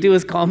they can do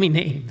is call me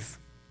names.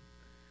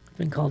 I've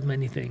been called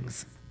many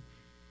things.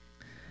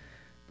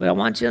 But I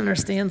want you to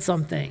understand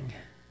something.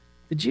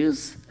 The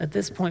Jews at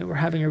this point were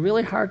having a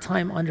really hard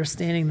time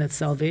understanding that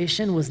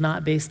salvation was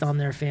not based on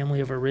their family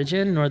of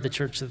origin nor the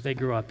church that they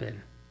grew up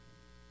in.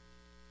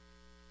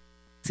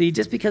 See,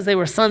 just because they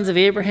were sons of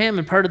Abraham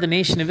and part of the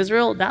nation of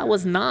Israel, that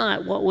was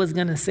not what was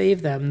going to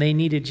save them. They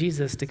needed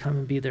Jesus to come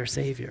and be their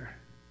Savior.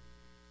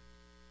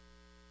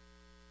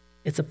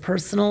 It's a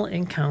personal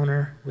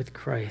encounter with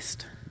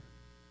Christ.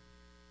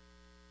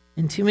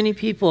 And too many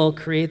people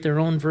create their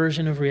own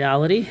version of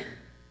reality,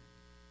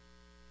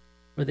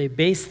 where they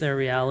base their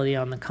reality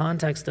on the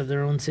context of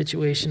their own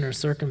situation or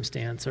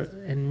circumstance.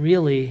 And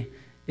really,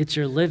 it's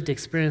your lived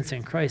experience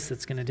in Christ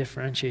that's going to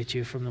differentiate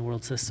you from the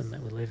world system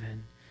that we live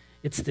in.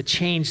 It's the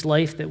changed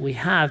life that we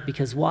have,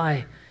 because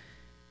why?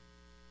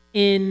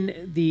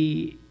 In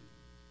the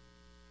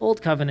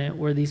old covenant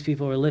where these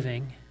people were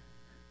living,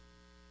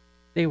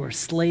 they were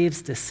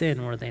slaves to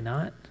sin, were they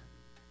not?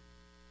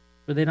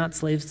 Were they not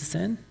slaves to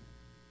sin?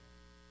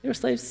 They were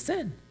slaves to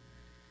sin.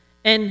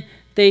 And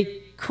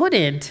they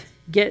couldn't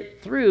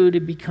get through to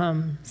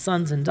become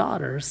sons and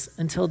daughters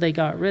until they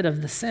got rid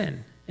of the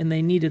sin, and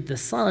they needed the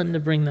Son to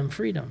bring them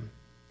freedom.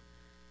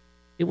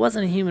 It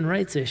wasn't a human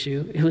rights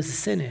issue, it was a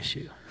sin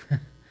issue.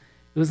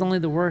 It was only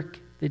the work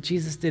that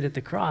Jesus did at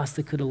the cross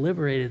that could have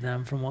liberated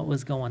them from what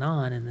was going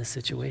on in this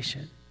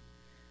situation.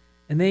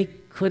 And they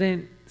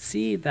couldn't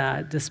see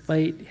that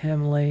despite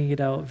him laying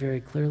it out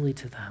very clearly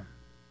to them.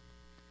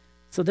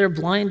 So they're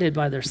blinded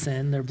by their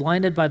sin. They're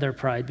blinded by their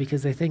pride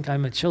because they think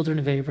I'm a children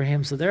of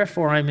Abraham, so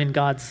therefore I'm in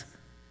God's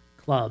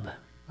club.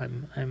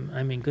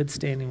 I'm in good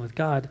standing with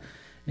God.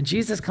 And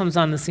Jesus comes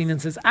on the scene and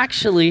says,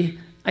 actually,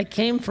 I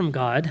came from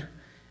God.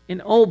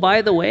 And oh,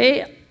 by the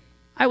way,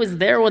 I was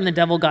there when the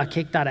devil got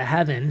kicked out of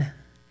heaven.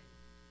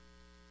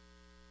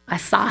 I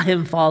saw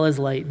him fall as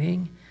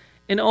lightning.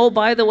 And oh,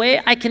 by the way,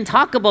 I can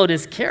talk about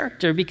his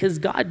character because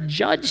God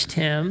judged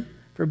him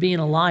for being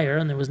a liar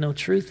and there was no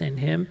truth in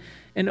him.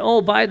 And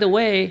oh, by the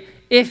way,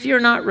 if you're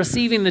not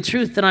receiving the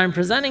truth that I'm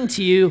presenting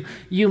to you,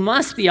 you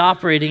must be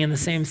operating in the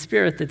same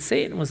spirit that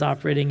Satan was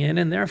operating in,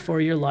 and therefore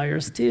you're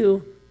liars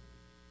too.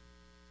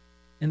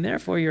 And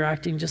therefore you're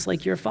acting just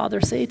like your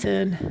father,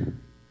 Satan.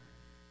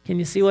 Can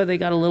you see why they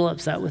got a little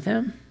upset with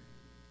him?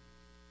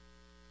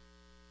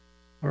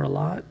 Or a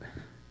lot?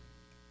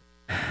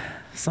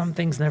 Some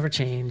things never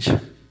change.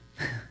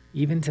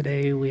 Even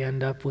today, we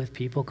end up with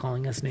people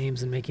calling us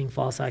names and making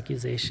false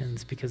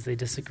accusations because they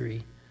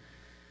disagree.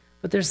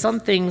 But there's some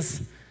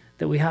things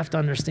that we have to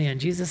understand.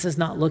 Jesus is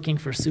not looking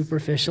for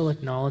superficial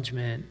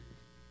acknowledgement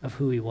of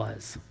who he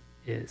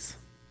is.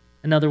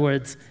 In other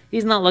words,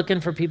 he's not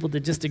looking for people to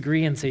just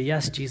agree and say,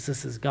 yes,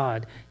 Jesus is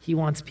God. He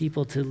wants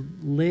people to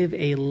live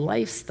a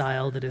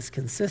lifestyle that is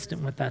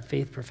consistent with that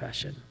faith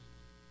profession.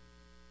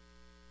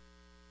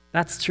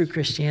 That's true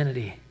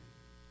Christianity.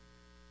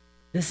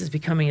 This is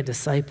becoming a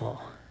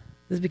disciple.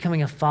 This is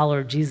becoming a follower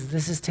of Jesus.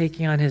 This is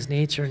taking on his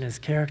nature and his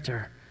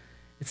character.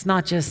 It's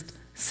not just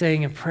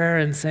saying a prayer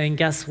and saying,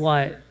 guess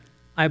what?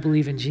 I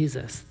believe in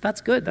Jesus. That's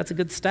good. That's a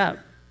good step.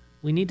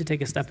 We need to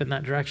take a step in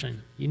that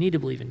direction. You need to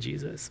believe in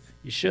Jesus.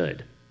 You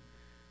should.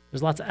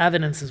 There's lots of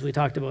evidence, as we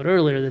talked about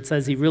earlier, that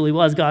says he really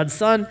was God's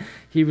son.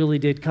 He really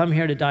did come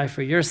here to die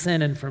for your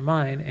sin and for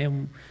mine,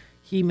 and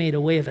he made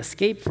a way of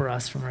escape for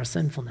us from our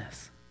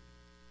sinfulness.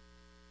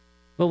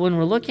 But when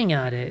we're looking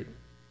at it,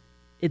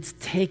 it's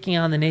taking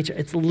on the nature,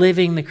 it's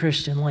living the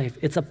Christian life.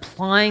 It's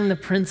applying the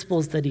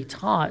principles that he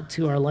taught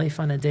to our life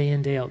on a day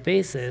in, day out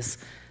basis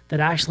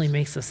that actually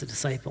makes us a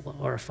disciple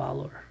or a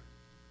follower.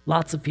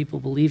 Lots of people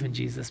believe in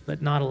Jesus,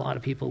 but not a lot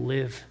of people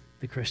live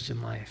the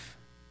Christian life.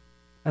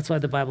 That's why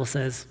the Bible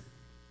says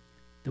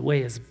the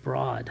way is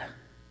broad,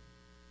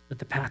 but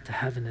the path to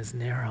heaven is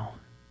narrow.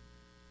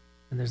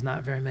 And there's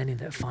not very many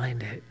that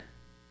find it.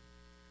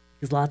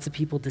 Because lots of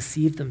people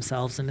deceive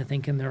themselves into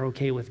thinking they're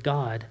okay with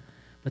God,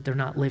 but they're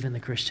not living the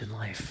Christian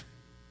life.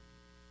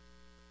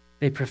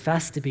 They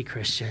profess to be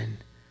Christian,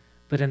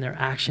 but in their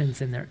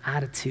actions, in their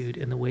attitude,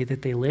 in the way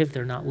that they live,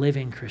 they're not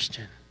living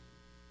Christian.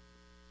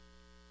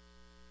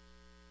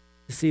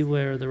 You see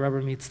where the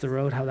rubber meets the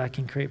road, how that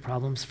can create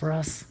problems for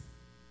us?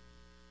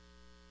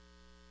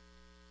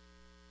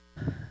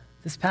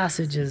 This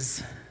passage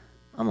is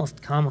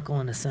almost comical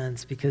in a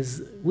sense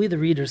because we, the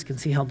readers, can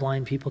see how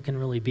blind people can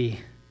really be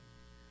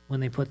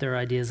when they put their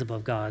ideas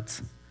above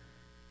God's.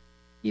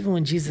 Even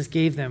when Jesus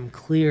gave them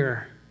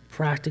clear,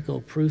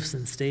 practical proofs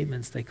and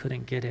statements, they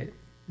couldn't get it.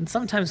 And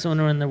sometimes when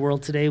we're in the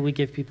world today, we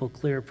give people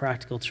clear,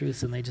 practical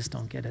truths and they just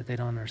don't get it. They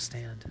don't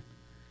understand.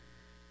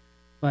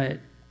 But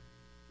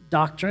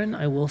doctrine,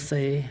 I will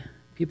say,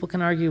 people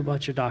can argue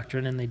about your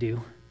doctrine, and they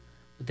do,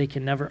 but they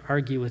can never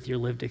argue with your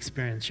lived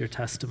experience, your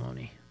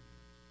testimony.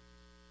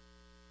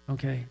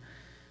 Okay?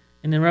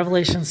 And in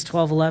Revelations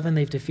 12:11,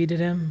 they've defeated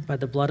him by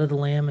the blood of the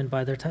Lamb and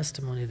by their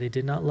testimony. They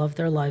did not love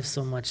their lives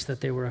so much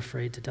that they were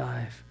afraid to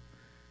die.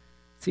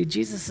 See,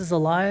 Jesus is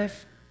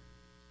alive.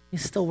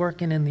 He's still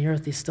working in the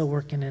earth. He's still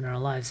working in our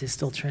lives. He's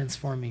still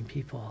transforming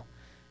people.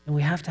 And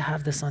we have to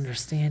have this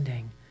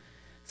understanding.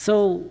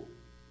 So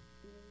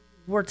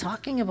we're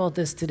talking about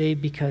this today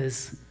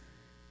because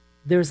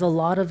there's a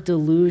lot of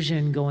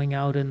delusion going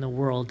out in the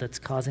world that's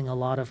causing a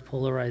lot of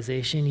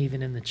polarization,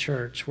 even in the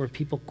church, where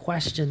people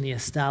question the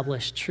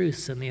established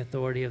truths and the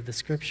authority of the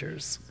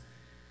scriptures.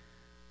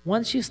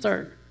 Once you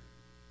start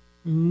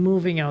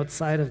moving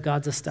outside of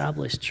God's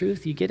established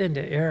truth, you get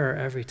into error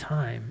every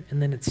time. And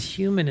then it's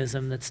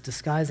humanism that's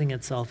disguising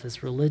itself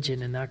as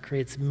religion, and that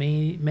creates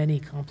many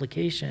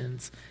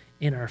complications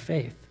in our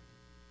faith.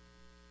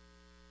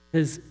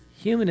 Because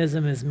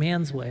humanism is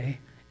man's way.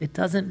 It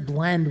doesn't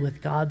blend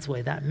with God's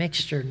way. That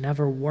mixture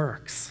never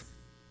works.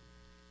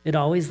 It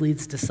always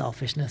leads to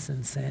selfishness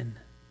and sin.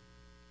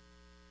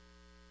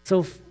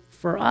 So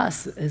for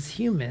us as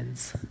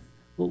humans,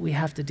 what we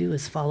have to do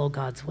is follow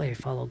God's way,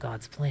 follow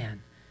God's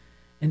plan.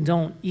 And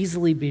don't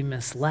easily be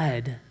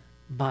misled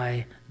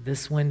by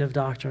this wind of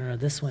doctrine or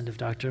this wind of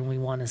doctrine. We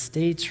want to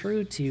stay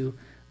true to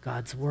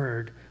God's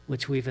word,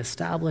 which we've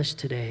established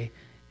today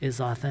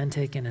is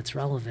authentic and it's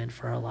relevant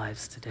for our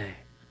lives today.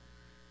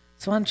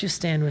 So why don't you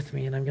stand with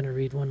me, and I'm going to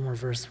read one more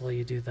verse while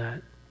you do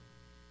that.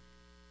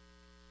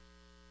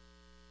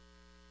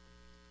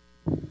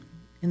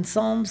 In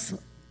Psalms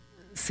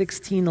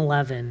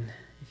 16:11,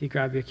 if you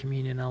grab your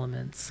communion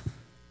elements,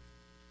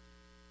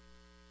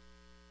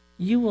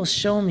 you will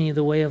show me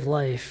the way of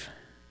life,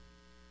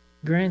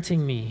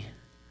 granting me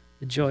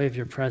the joy of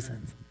your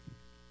presence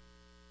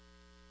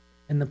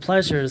and the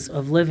pleasures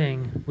of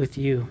living with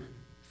you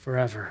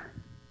forever.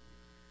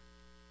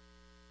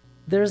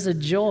 There's a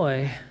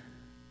joy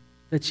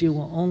that you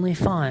will only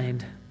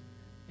find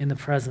in the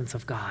presence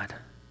of God.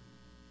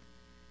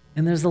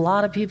 And there's a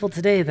lot of people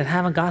today that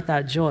haven't got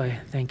that joy.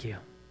 Thank you.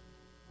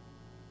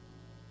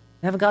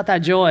 They haven't got that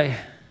joy.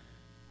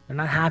 They're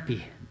not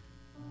happy.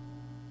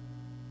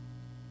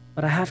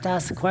 But I have to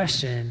ask the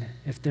question,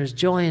 if there's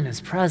joy in his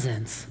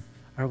presence,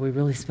 are we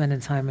really spending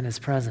time in his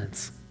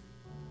presence?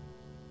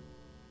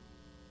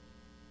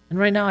 And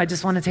right now, I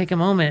just want to take a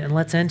moment and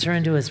let's enter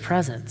into his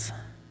presence.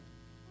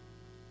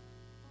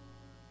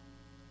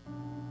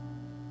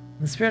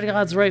 The Spirit of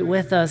God's right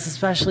with us,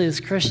 especially as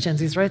Christians.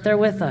 He's right there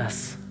with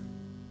us.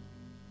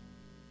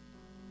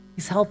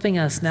 He's helping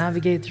us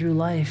navigate through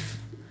life.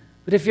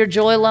 But if your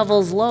joy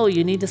level is low,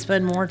 you need to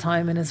spend more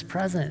time in his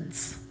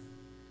presence.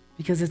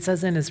 Because it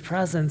says in his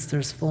presence,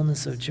 there's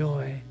fullness of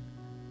joy.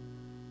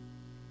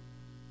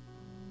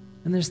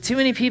 And there's too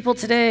many people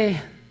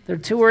today They're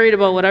too worried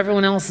about what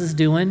everyone else is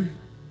doing.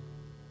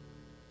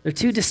 They're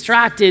too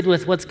distracted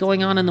with what's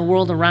going on in the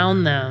world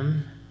around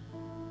them.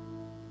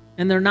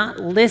 And they're not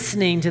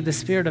listening to the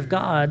Spirit of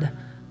God.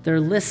 They're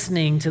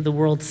listening to the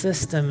world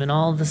system and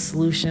all the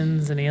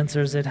solutions and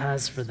answers it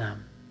has for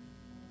them.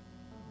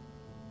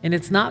 And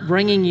it's not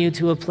bringing you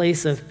to a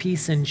place of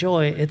peace and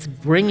joy. It's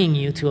bringing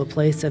you to a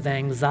place of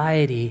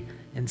anxiety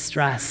and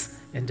stress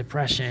and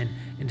depression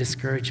and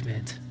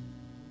discouragement.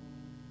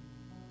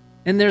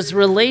 And there's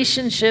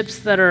relationships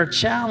that are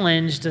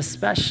challenged,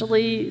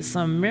 especially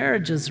some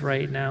marriages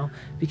right now,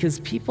 because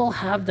people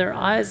have their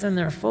eyes and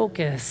their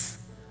focus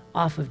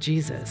off of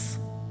Jesus.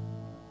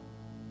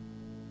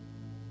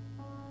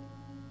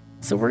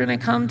 So we're going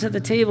to come to the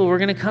table. We're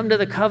going to come to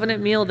the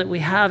covenant meal that we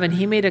have, and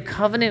he made a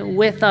covenant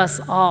with us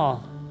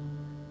all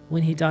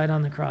when he died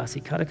on the cross. He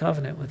cut a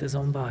covenant with his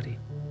own body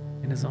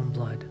and his own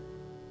blood.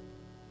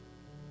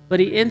 But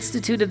he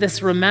instituted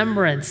this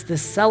remembrance,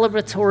 this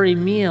celebratory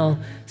meal,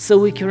 so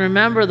we can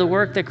remember the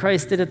work that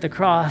Christ did at the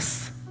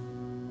cross,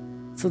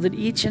 so that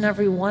each and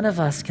every one of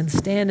us can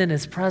stand in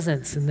his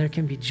presence and there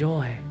can be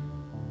joy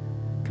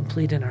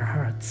complete in our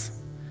hearts.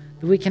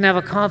 That we can have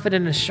a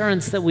confident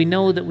assurance that we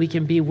know that we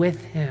can be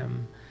with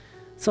him.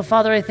 So,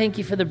 Father, I thank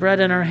you for the bread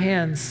in our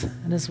hands.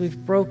 And as we've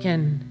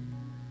broken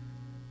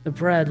the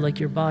bread like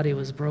your body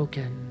was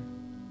broken,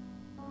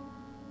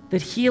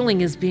 that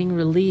healing is being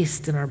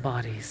released in our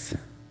bodies.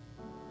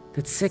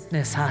 That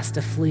sickness has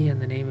to flee in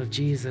the name of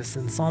Jesus.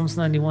 And Psalms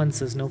 91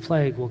 says, no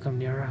plague will come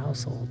near our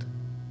household.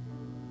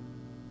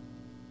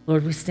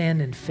 Lord, we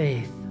stand in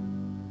faith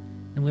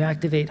and we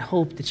activate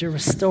hope that you're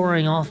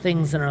restoring all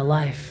things in our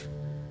life,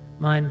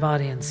 mind,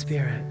 body, and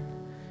spirit,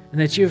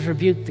 and that you've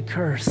rebuked the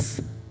curse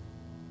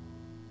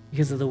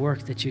because of the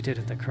work that you did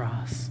at the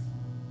cross.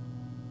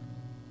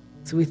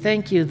 So we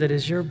thank you that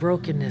as your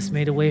brokenness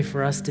made a way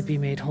for us to be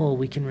made whole,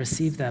 we can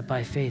receive that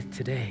by faith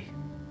today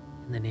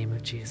in the name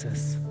of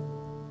Jesus.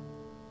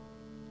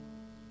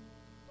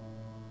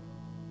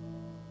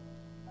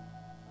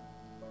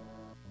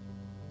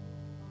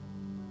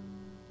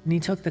 And he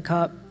took the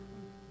cup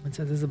and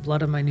said, this is the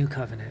blood of my new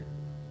covenant.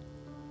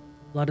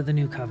 Blood of the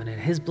new covenant.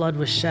 His blood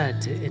was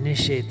shed to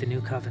initiate the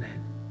new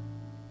covenant.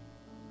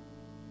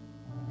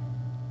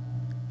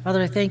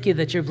 Father, I thank you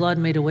that your blood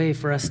made a way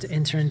for us to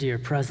enter into your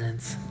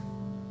presence.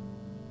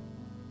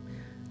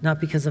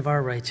 Not because of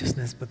our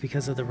righteousness, but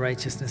because of the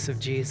righteousness of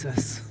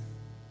Jesus.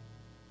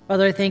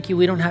 Father, I thank you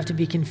we don't have to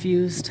be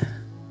confused.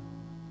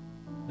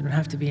 We don't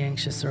have to be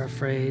anxious or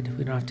afraid.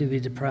 We don't have to be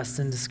depressed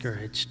and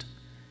discouraged.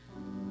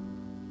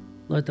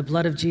 Lord, the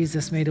blood of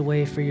Jesus made a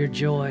way for your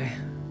joy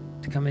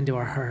to come into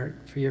our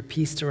heart, for your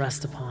peace to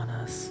rest upon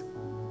us,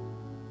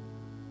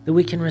 that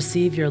we can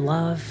receive your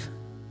love,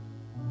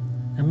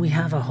 and we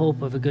have a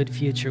hope of a good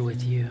future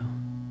with you.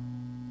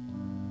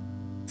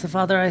 So,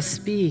 Father, I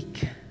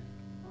speak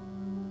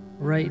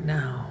right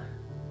now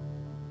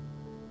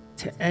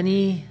to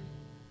any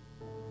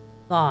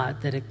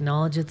thought that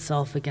acknowledges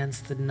itself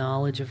against the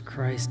knowledge of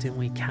Christ, and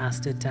we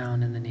cast it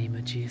down in the name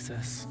of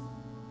Jesus.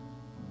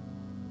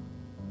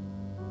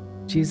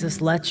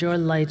 Jesus, let your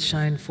light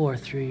shine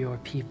forth through your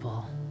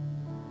people.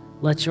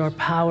 Let your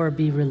power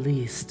be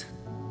released.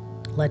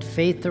 Let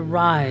faith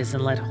arise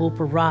and let hope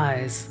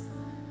arise.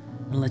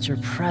 And let your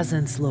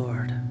presence,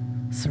 Lord,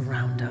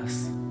 surround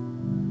us.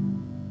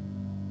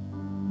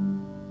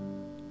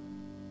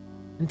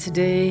 And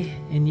today,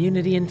 in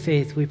unity and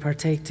faith, we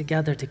partake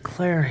together,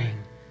 declaring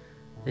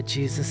that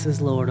Jesus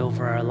is Lord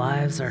over our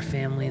lives, our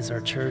families,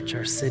 our church,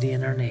 our city,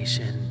 and our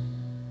nation.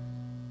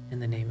 In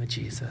the name of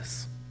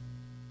Jesus.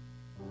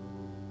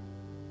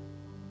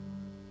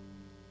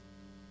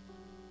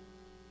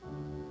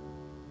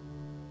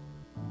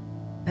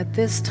 At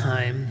this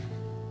time,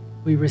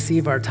 we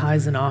receive our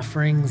tithes and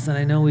offerings, and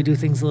I know we do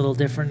things a little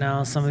different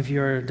now. Some of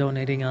you are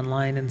donating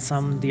online, and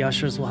the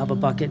ushers will have a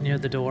bucket near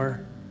the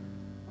door.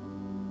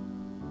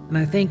 And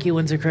I thank you,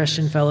 Windsor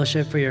Christian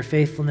Fellowship, for your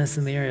faithfulness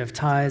in the area of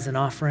tithes and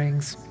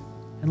offerings.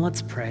 And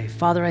let's pray.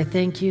 Father, I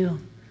thank you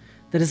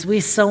that as we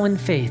sow in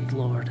faith,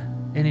 Lord,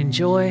 and in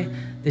joy,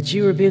 that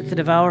you rebuke the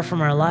devourer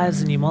from our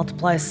lives and you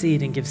multiply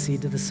seed and give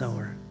seed to the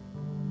sower.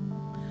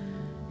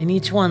 And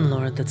each one,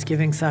 Lord, that's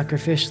giving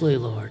sacrificially,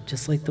 Lord,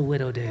 just like the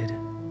widow did.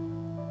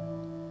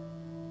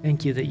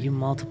 Thank you that you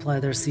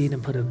multiply their seed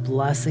and put a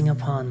blessing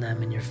upon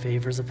them and your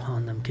favors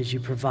upon them, because you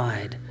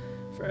provide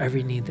for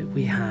every need that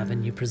we have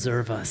and you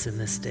preserve us in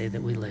this day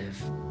that we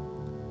live.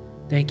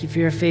 Thank you for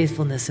your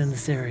faithfulness in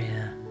this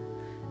area.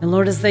 And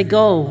Lord, as they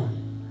go,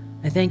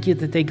 I thank you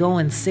that they go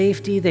in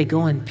safety, they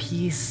go in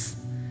peace,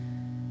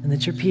 and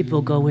that your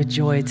people go with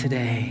joy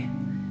today,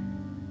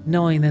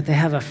 knowing that they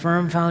have a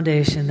firm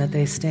foundation, that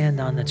they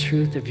stand on the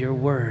truth of your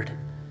word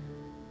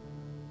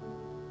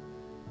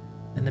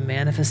and the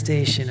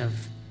manifestation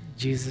of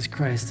Jesus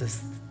Christ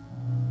as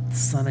the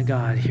Son of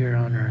God here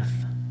on earth,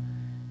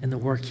 and the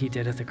work he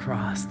did at the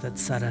cross that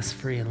set us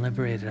free and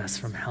liberated us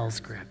from hell's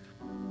grip.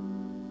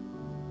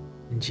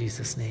 In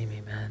Jesus' name,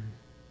 amen.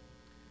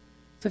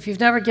 So if you've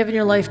never given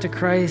your life to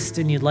Christ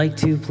and you'd like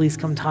to, please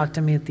come talk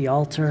to me at the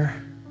altar.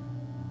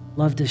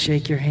 love to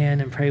shake your hand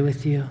and pray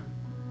with you.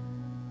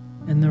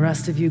 And the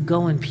rest of you,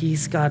 go in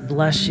peace. God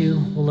bless you.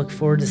 We'll look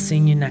forward to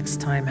seeing you next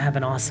time. Have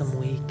an awesome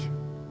week.